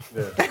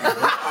 Yeah.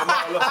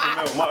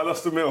 I might have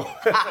lost a mil.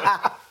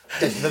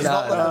 There's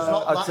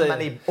not that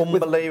many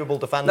unbelievable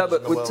defenders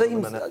in the world at the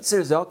minute.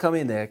 Seriously, I'll come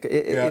in there.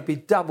 It'd be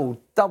double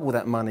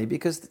that money,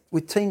 because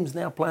with teams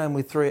now playing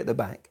with 3 at the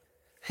back,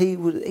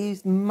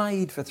 he's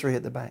made for 3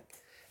 at the back.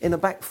 In a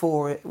back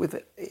 4, with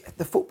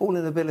the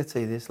footballing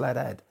ability this lad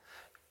had,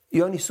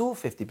 you only saw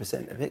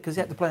 50% of it because he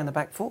had to play in the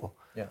back 4.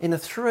 Yeah. In a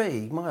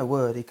 3, my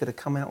word, he could have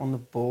come out on the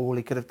ball.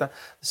 He could have done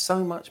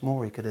so much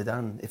more. He could have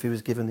done if he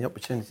was given the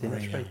opportunity in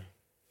the street.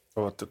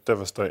 Oh,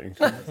 devastating.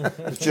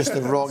 It's just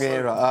the wrong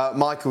era.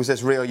 Michael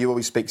says, Rio, you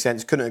always speak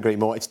sense. Couldn't agree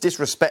more. It's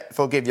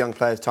disrespectful. Give young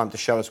players time to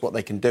show us what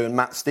they can do. And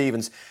Matt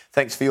Stevens,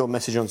 thanks for your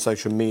message on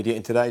social media.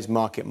 In today's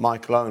market,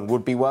 Michael Owen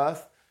would be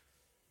worth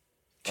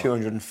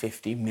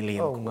 250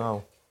 million. Oh,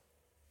 no.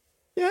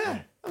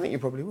 Yeah, I think you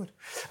probably would.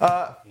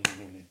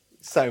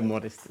 So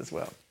modest as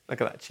well.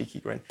 Look at that cheeky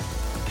grin.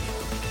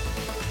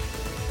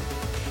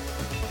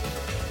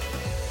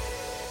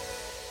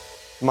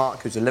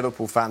 Mark, who's a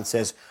Liverpool fan,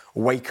 says,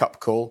 wake-up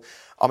call.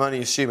 I'm only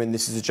assuming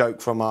this is a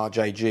joke from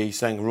RJG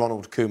saying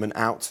Ronald Koeman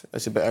out.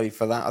 It's a bit early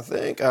for that, I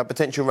think.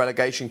 Potential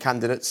relegation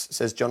candidates,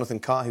 says Jonathan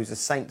Carr, who's a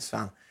Saints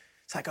fan.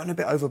 Is that going a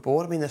bit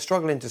overboard? I mean, they're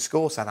struggling to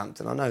score,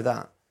 Southampton. I know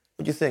that.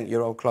 What do you think,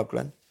 your old club,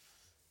 Glenn?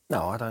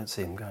 No, I don't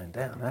see them going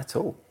down at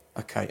all.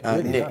 OK,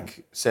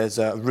 Nick says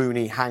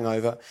Rooney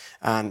hangover,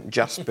 and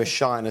Jasper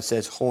Shiner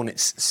says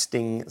Hornets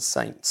sting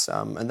Saints.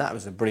 And that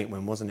was a brilliant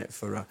win, wasn't it,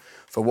 for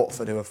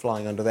Watford, who are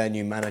flying under their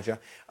new manager.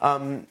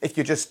 If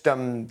you're just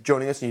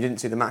joining us and you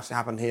didn't see the match that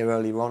happened here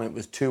earlier on, it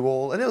was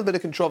 2-2. A little bit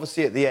of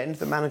controversy at the end.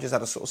 The managers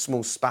had a sort of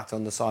small spat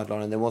on the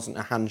sideline and there wasn't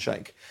a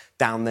handshake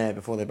down there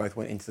before they both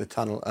went into the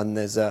tunnel. And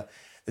there's a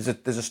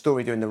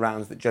story doing the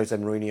rounds that Jose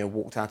Mourinho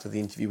walked out of the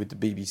interview with the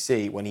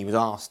BBC when he was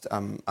asked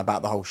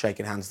about the whole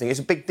shaking hands thing. It's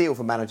a big deal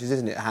for managers,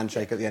 isn't it? A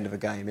handshake at the end of a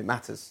game. It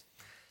matters.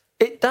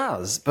 It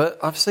does, but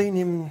I've seen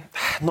him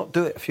not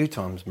do it a few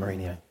times,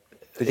 Mourinho.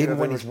 Even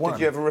when he's won.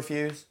 Did you ever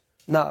refuse?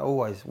 No,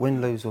 always.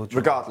 Win, lose or draw.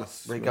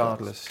 Regardless.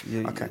 Okay.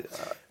 You've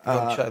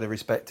got to show the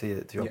respect to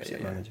your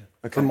opposite manager.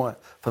 Okay.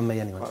 For me,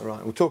 anyway.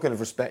 Right. Well, talking of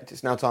respect,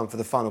 it's now time for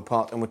the final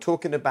part, and we're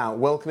talking about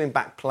welcoming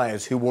back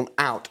players who want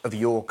out of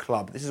your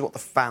club. This is what the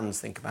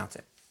fans think about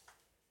it.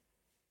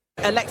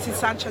 Alexis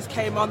Sanchez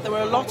came on. There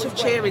were a lot of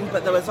cheering,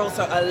 but there was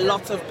also a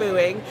lot of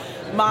booing.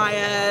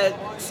 My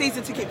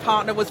season ticket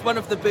partner was one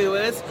of the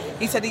booers.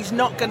 He said he's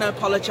not going to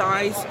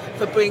apologise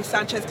for booing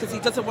Sanchez because he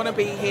doesn't want to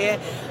be here.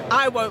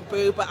 I won't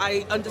boo, but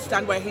I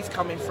understand where he's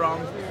coming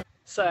from.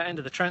 So at the end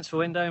of the transfer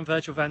window, and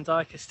Virgil van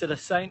Dijk is still a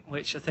Saint,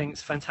 which I think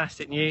is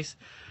fantastic news.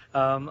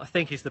 I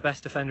think he's the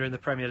best defender in the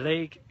Premier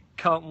League.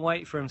 Can't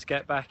wait for him to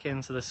get back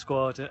into the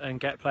squad and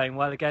get playing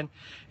well again.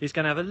 He's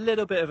going to have a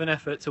little bit of an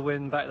effort to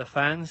win back the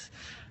fans.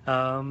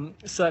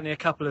 Certainly a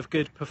couple of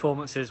good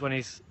performances when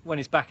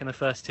he's back in the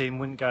first team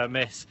wouldn't go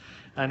amiss.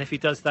 And if he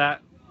does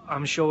that,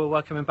 I'm sure we'll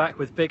welcome him back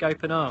with big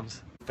open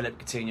arms.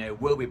 Philippe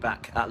Coutinho will be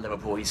back at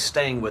Liverpool. He's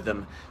staying with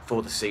them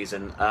for the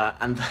season.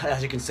 And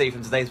as you can see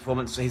from today's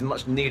performance, he's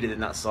much needed in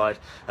that side.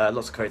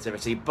 Lots of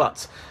creativity.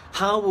 But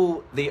how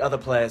will the other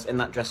players in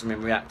that dressing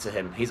room react to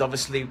him? He's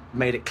obviously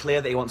made it clear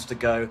that he wants to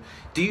go.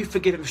 Do you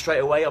forgive him straight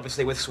away?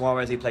 Obviously, with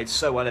Suarez, he played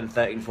so well in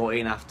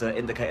 13-14 after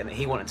indicating that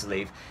he wanted to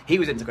leave. He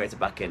was integrated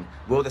back in.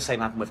 Will the same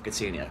happen with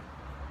Coutinho?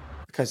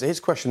 Okay, so his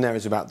question there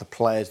is about the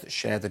players that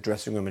share the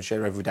dressing room and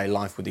share everyday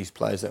life with these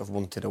players that have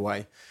wanted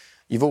away.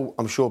 You've all,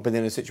 I'm sure, been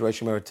in a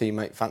situation where a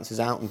teammate fancies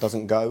out and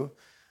doesn't go.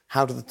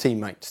 How do the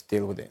teammates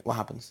deal with it? What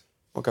happens?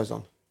 What goes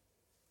on?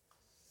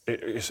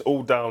 It's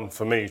all down,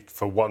 for me,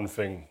 for one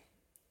thing.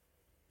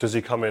 Does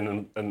he come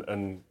in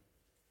and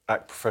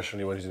act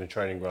professionally when he's in the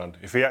training ground?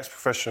 If he acts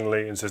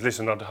professionally and says,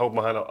 listen, I'd hold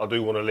my hand up, I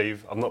do want to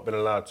leave, I've not been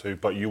allowed to,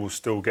 but you will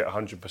still get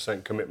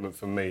 100% commitment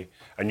from me,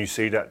 and you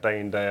see that day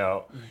in, day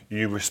out,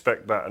 you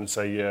respect that and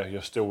say, yeah,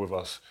 you're still with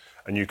us,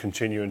 and you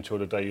continue until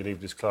the day you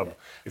leave this club.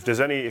 If there's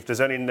any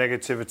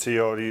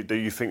negativity or that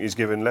you think he's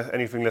given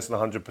anything less than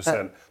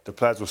 100%, the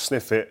players will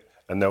sniff it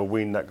and they'll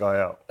wean that guy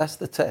out. That's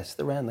the test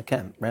around the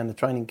camp, around the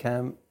training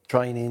camp,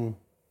 training,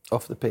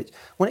 off the pitch.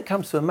 When it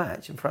comes to a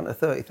match in front of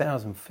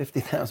 30,000,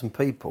 50,000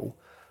 people,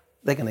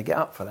 they're going to get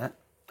up for that.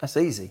 That's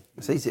easy.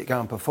 It's easy to go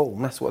and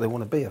perform. That's what they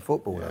want to be, a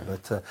footballer. Yeah.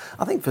 But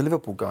I think for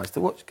Liverpool guys,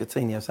 to watch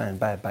Coutinho saying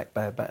bad back,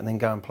 and then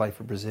go and play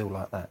for Brazil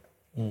like that,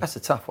 that's a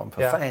tough one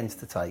for fans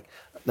to take.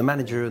 The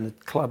manager and the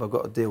club have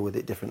got to deal with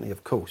it differently,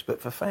 of course,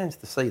 but for fans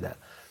to see that,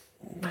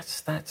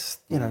 that's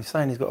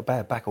saying he's got a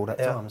bad back all that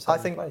time. I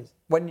think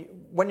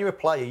when you're a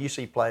player, you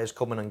see players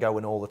coming and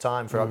going all the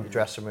time throughout your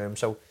dressing room,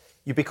 so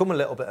you become a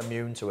little bit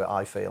immune to it,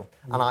 I feel.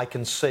 And I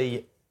can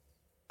see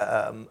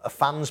a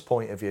fan's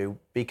point of view,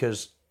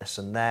 because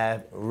listen,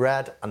 they're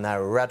red and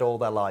they're red all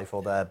their life,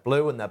 or they're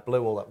blue and they're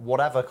blue, or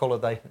whatever colour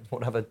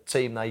whatever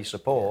team they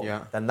support,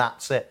 then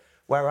that's it.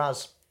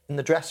 Whereas in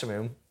the dressing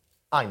room,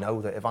 I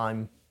know that if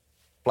I'm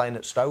playing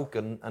at Stoke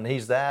and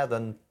he's there,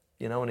 then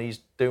and he's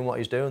doing what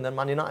he's doing, then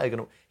Man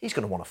United he's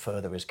going to want to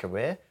further his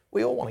career.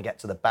 We all want to get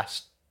to the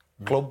best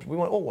clubs. We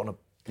all want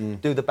to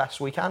do the best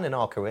we can in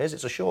our careers.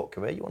 It's a short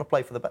career. You want to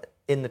play for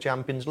in the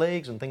Champions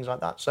Leagues and things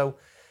like that. So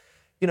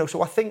You know,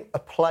 so I think a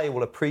player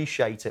will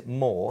appreciate it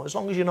more. As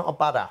long as you're not a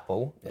bad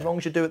apple, as long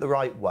as you do it the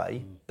right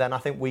way, then I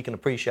think we can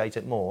appreciate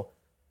it more.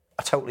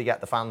 I totally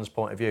get the fans'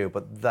 point of view,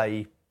 but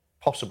they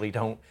possibly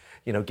don't,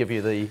 you know, give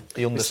you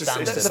the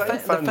understanding.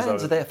 The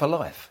fans are there for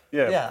life.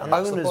 Yeah, and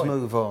that's the owners point.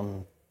 move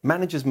on,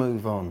 managers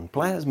move on,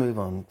 players move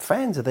on.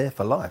 Fans are there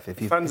for life.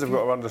 Fans have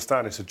got to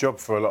understand it's a job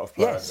for a lot of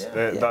players.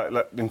 Yes,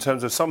 Like, in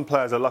terms of some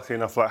players are lucky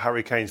enough, like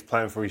Harry Kane's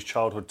playing for his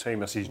childhood team,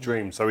 that's his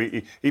dream. So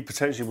he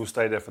potentially will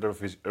stay there for the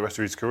rest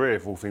of his career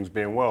if all things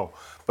being well.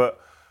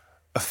 But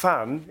a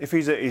fan, if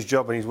he's at his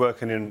job and he's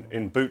working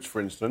in Boots,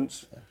 for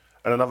instance,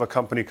 and another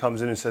company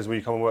comes in and says, will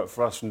you come and work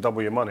for us and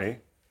double your money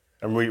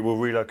and we'll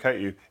relocate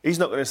you, he's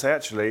not going to say,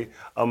 actually,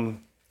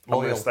 I'm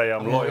going to stay,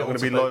 I'm loyal, I'm going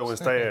to be loyal and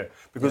stay here.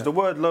 Because the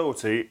word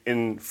loyalty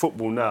in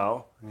football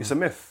now is a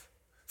myth.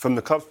 From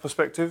the club's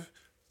perspective,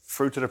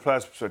 through to the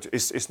player's perspective,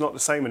 it's not the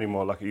same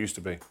anymore like it used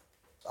to be.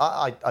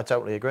 I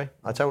totally agree.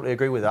 I totally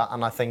agree with that.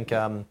 And I think,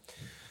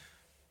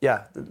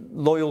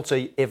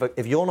 loyalty,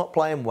 if you're not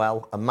playing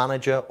well, a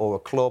manager or a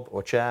club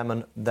or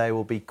chairman, they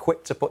will be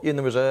quick to put you in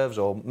the reserves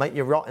or make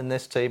you rot in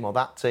this team or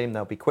that team.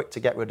 They'll be quick to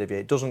get rid of you.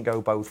 It doesn't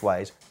go both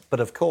ways. But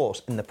of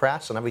course, in the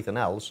press and everything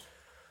else,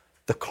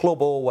 the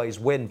club always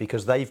win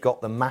because they've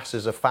got the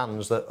masses of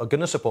fans that are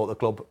going to support the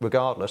club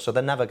regardless. So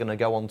they're never going to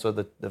go onto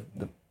the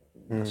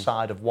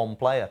side of one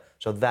player.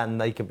 So then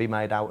they can be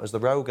made out as the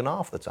rogue, and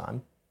half the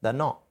time they're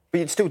not. But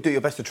you'd still do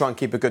your best to try and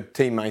keep a good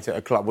teammate at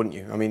a club, wouldn't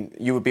you? I mean,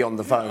 you would be on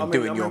the phone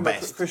doing your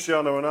best.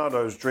 Cristiano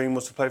Ronaldo's dream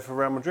was to play for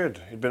Real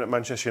Madrid. He'd been at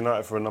Manchester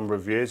United for a number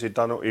of years. He'd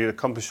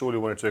accomplished all he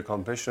wanted to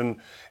accomplish.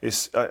 And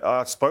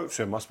I spoke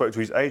to him. I spoke to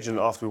his agent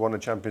after we won the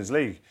Champions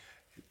League.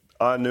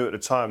 I knew at the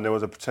time there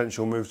was a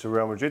potential move to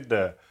Real Madrid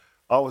there.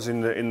 I was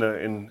at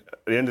the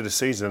end of the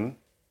season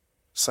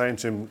saying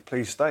to him,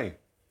 please stay.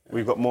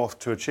 We've got more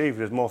to achieve.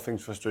 There's more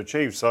things for us to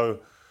achieve. So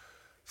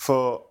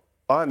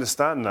I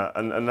understand that,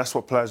 and that's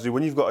what players do.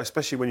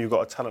 Especially when you've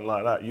got a talent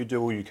like that, you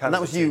do all you can. And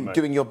that was you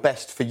doing your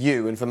best for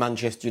you and for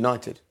Manchester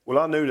United. Well,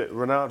 I knew that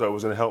Ronaldo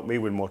was going to help me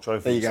win more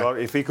trophies. There you go. So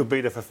if he could be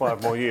there for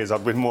 5 more years,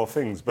 I'd win more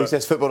things. But he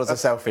says footballers are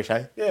selfish,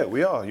 eh? Yeah,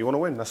 we are. You want to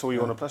win. That's all you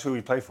want to. That's who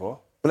we play for.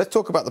 But let's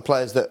talk about the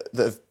players that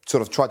have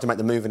sort of tried to make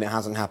the move and it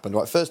hasn't happened.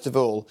 Right, first of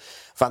all,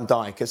 Van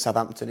Dijk at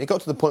Southampton. It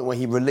got to the point where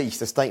he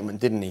released a statement,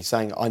 didn't he,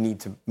 saying, I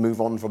need to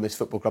move on from this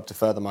football club to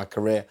further my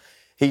career.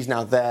 He's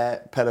now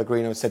there.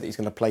 Pellegrino said that he's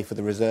going to play for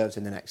the reserves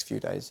in the next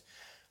few days.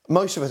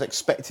 Most of us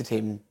expected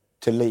him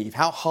to leave.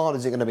 How hard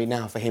is it going to be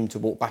now for him to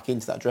walk back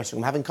into that dressing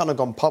room, having kind of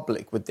gone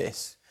public with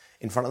this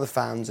in front of the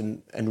fans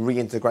and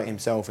reintegrate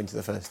himself into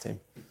the first team?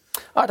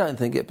 I don't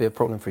think it'd be a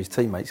problem for his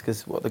teammates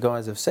because what the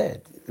guys have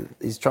said,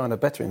 he's trying to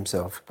better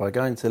himself by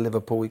going to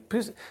Liverpool.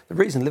 The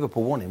reason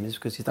Liverpool want him is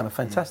because he's done a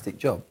fantastic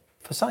job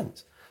for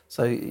Saints.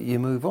 So you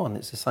move on.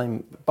 It's the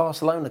same.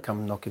 Barcelona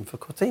come knocking for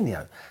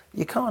Coutinho.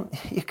 You can't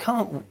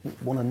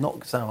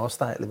want to say, I'll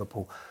stay at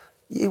Liverpool.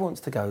 He wants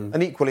to go.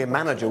 And equally, a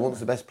manager wants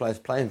the best players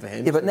playing for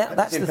him. Yeah, but now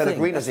that's the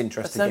thing.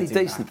 That's the only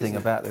decent thing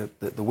about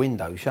the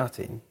window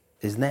shutting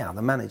is now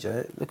the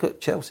manager. Look at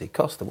Chelsea,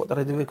 Costa. What did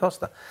they do with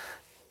Costa?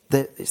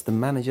 It's the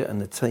manager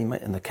and the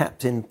teammate and the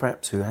captain,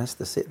 perhaps, who has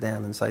to sit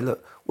down and say,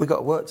 look, we've got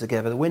to work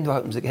together. The window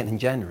opens again in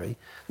January.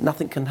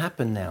 Nothing can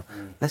happen now.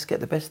 Let's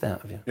get the best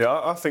out of you.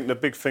 Yeah, I think the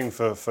big thing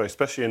for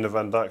especially in the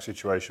Van Dijk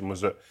situation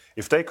was that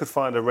if they could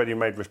find a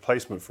ready-made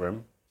replacement for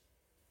him,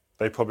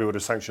 they probably would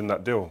have sanctioned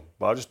that deal.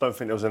 But I just don't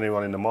think there was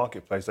anyone in the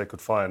marketplace they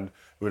could find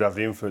who would have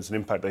the influence and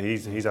impact that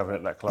he's having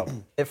at that club.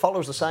 It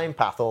follows the same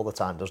path all the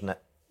time, doesn't it?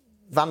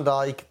 Van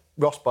Dijk,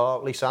 Ross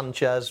Barkley,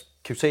 Sanchez,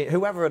 Coutinho,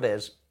 whoever it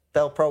is,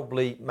 they'll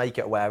probably make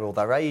it aware, or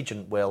their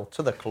agent will,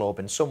 to the club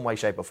in some way,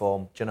 shape or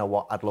form. Do you know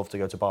what? I'd love to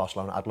go to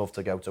Barcelona. I'd love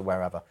to go to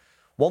wherever.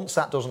 Once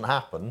that doesn't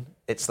happen,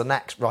 it's the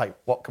next, right,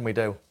 what can we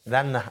do?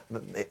 Then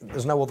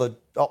there's no other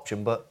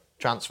option but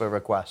transfer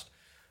request.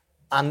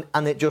 And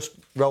it just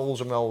rolls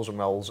and rolls and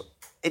rolls.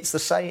 It's the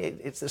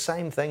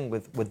same thing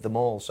with them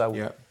all. So,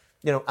 you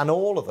know, and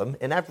all of them,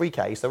 in every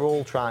case, they're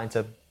all trying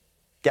to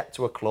get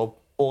to a club,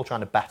 all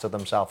trying to better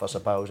themselves, I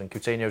suppose. In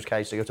Coutinho's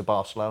case, to go to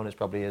Barcelona is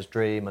probably his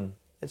dream, and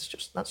that's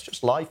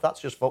just life. That's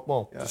just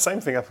football. Yeah. The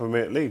same thing happened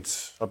with me at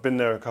Leeds. I've been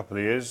there a couple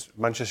of years.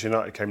 Manchester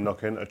United came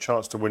knocking, a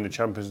chance to win the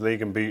Champions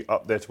League and be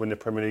up there to win the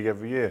Premier League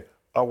every year.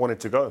 I wanted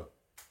to go,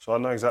 so I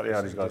know exactly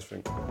how these guys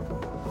think.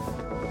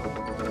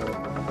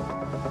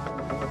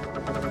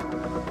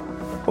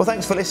 Well,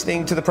 thanks for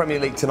listening to the Premier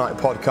League Tonight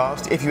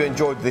podcast. If you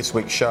enjoyed this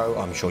week's show,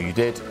 I'm sure you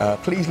did,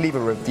 please leave a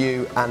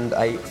review and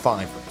a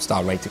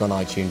 5-star rating on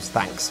iTunes.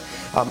 Thanks.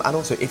 And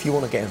also, if you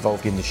want to get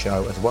involved in the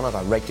show as one of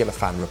our regular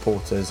fan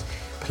reporters,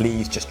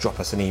 please just drop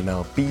us an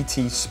email,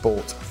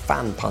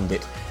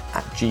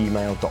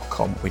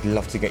 btsportfanpundit@gmail.com. We'd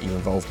love to get you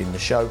involved in the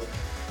show.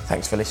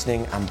 Thanks for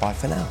listening, and bye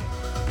for now.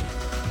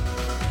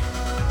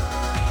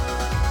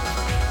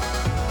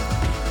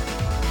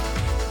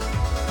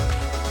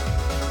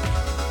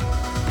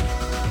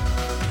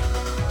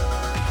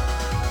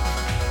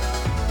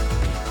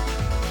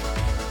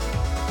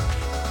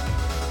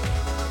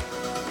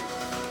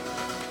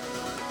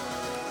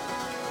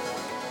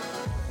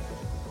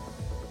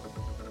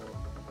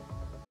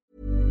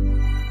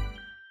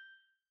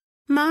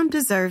 Mom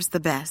deserves the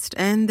best,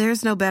 and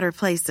there's no better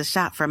place to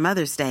shop for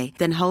Mother's Day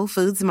than Whole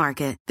Foods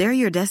Market. They're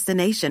your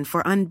destination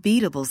for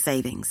unbeatable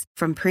savings,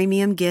 from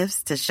premium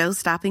gifts to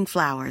show-stopping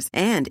flowers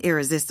and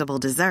irresistible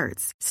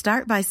desserts.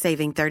 Start by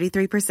saving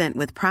 33%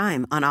 with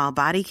Prime on all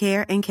body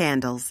care and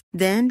candles.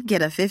 Then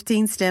get a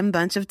 15-stem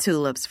bunch of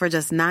tulips for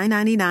just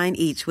 $9.99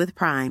 each with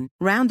Prime.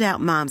 Round out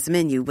Mom's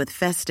menu with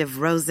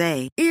festive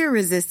rosé,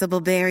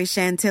 irresistible berry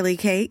chantilly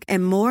cake,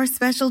 and more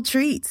special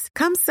treats.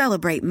 Come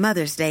celebrate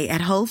Mother's Day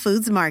at Whole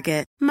Foods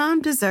Market.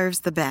 Mom deserves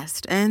the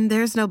best, and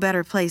there's no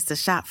better place to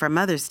shop for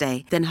Mother's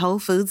Day than Whole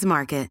Foods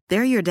Market.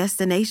 They're your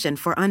destination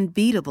for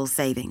unbeatable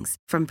savings,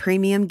 from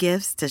premium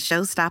gifts to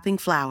show-stopping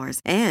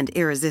flowers and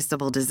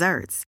irresistible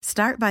desserts.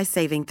 Start by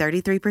saving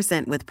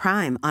 33% with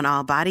Prime on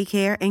all body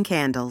care and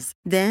candles.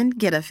 Then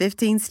get a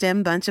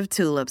 15-stem bunch of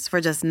tulips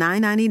for just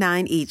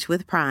 $9.99 each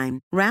with Prime.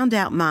 Round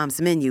out Mom's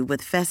menu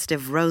with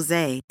festive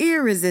rosé,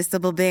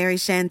 irresistible berry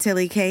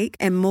chantilly cake,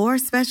 and more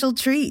special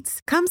treats.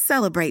 Come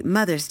celebrate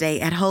Mother's Day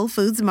at Whole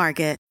Foods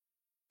Market.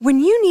 When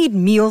you need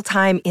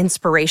mealtime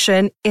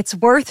inspiration, it's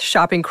worth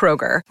shopping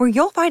Kroger, where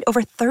you'll find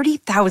over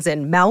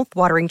 30,000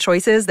 mouth-watering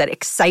choices that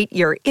excite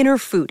your inner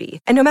foodie.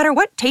 And no matter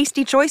what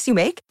tasty choice you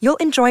make,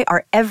 you'll enjoy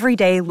our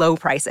everyday low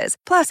prices,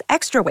 plus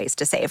extra ways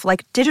to save,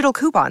 like digital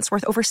coupons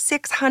worth over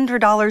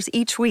 $600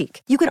 each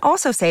week. You can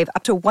also save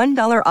up to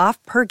 $1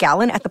 off per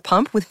gallon at the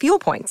pump with fuel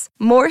points.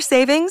 More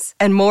savings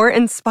and more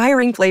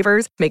inspiring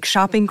flavors make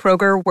shopping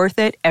Kroger worth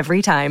it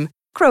every time.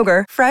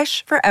 Kroger,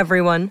 fresh for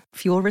everyone.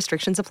 Fuel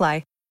restrictions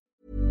apply.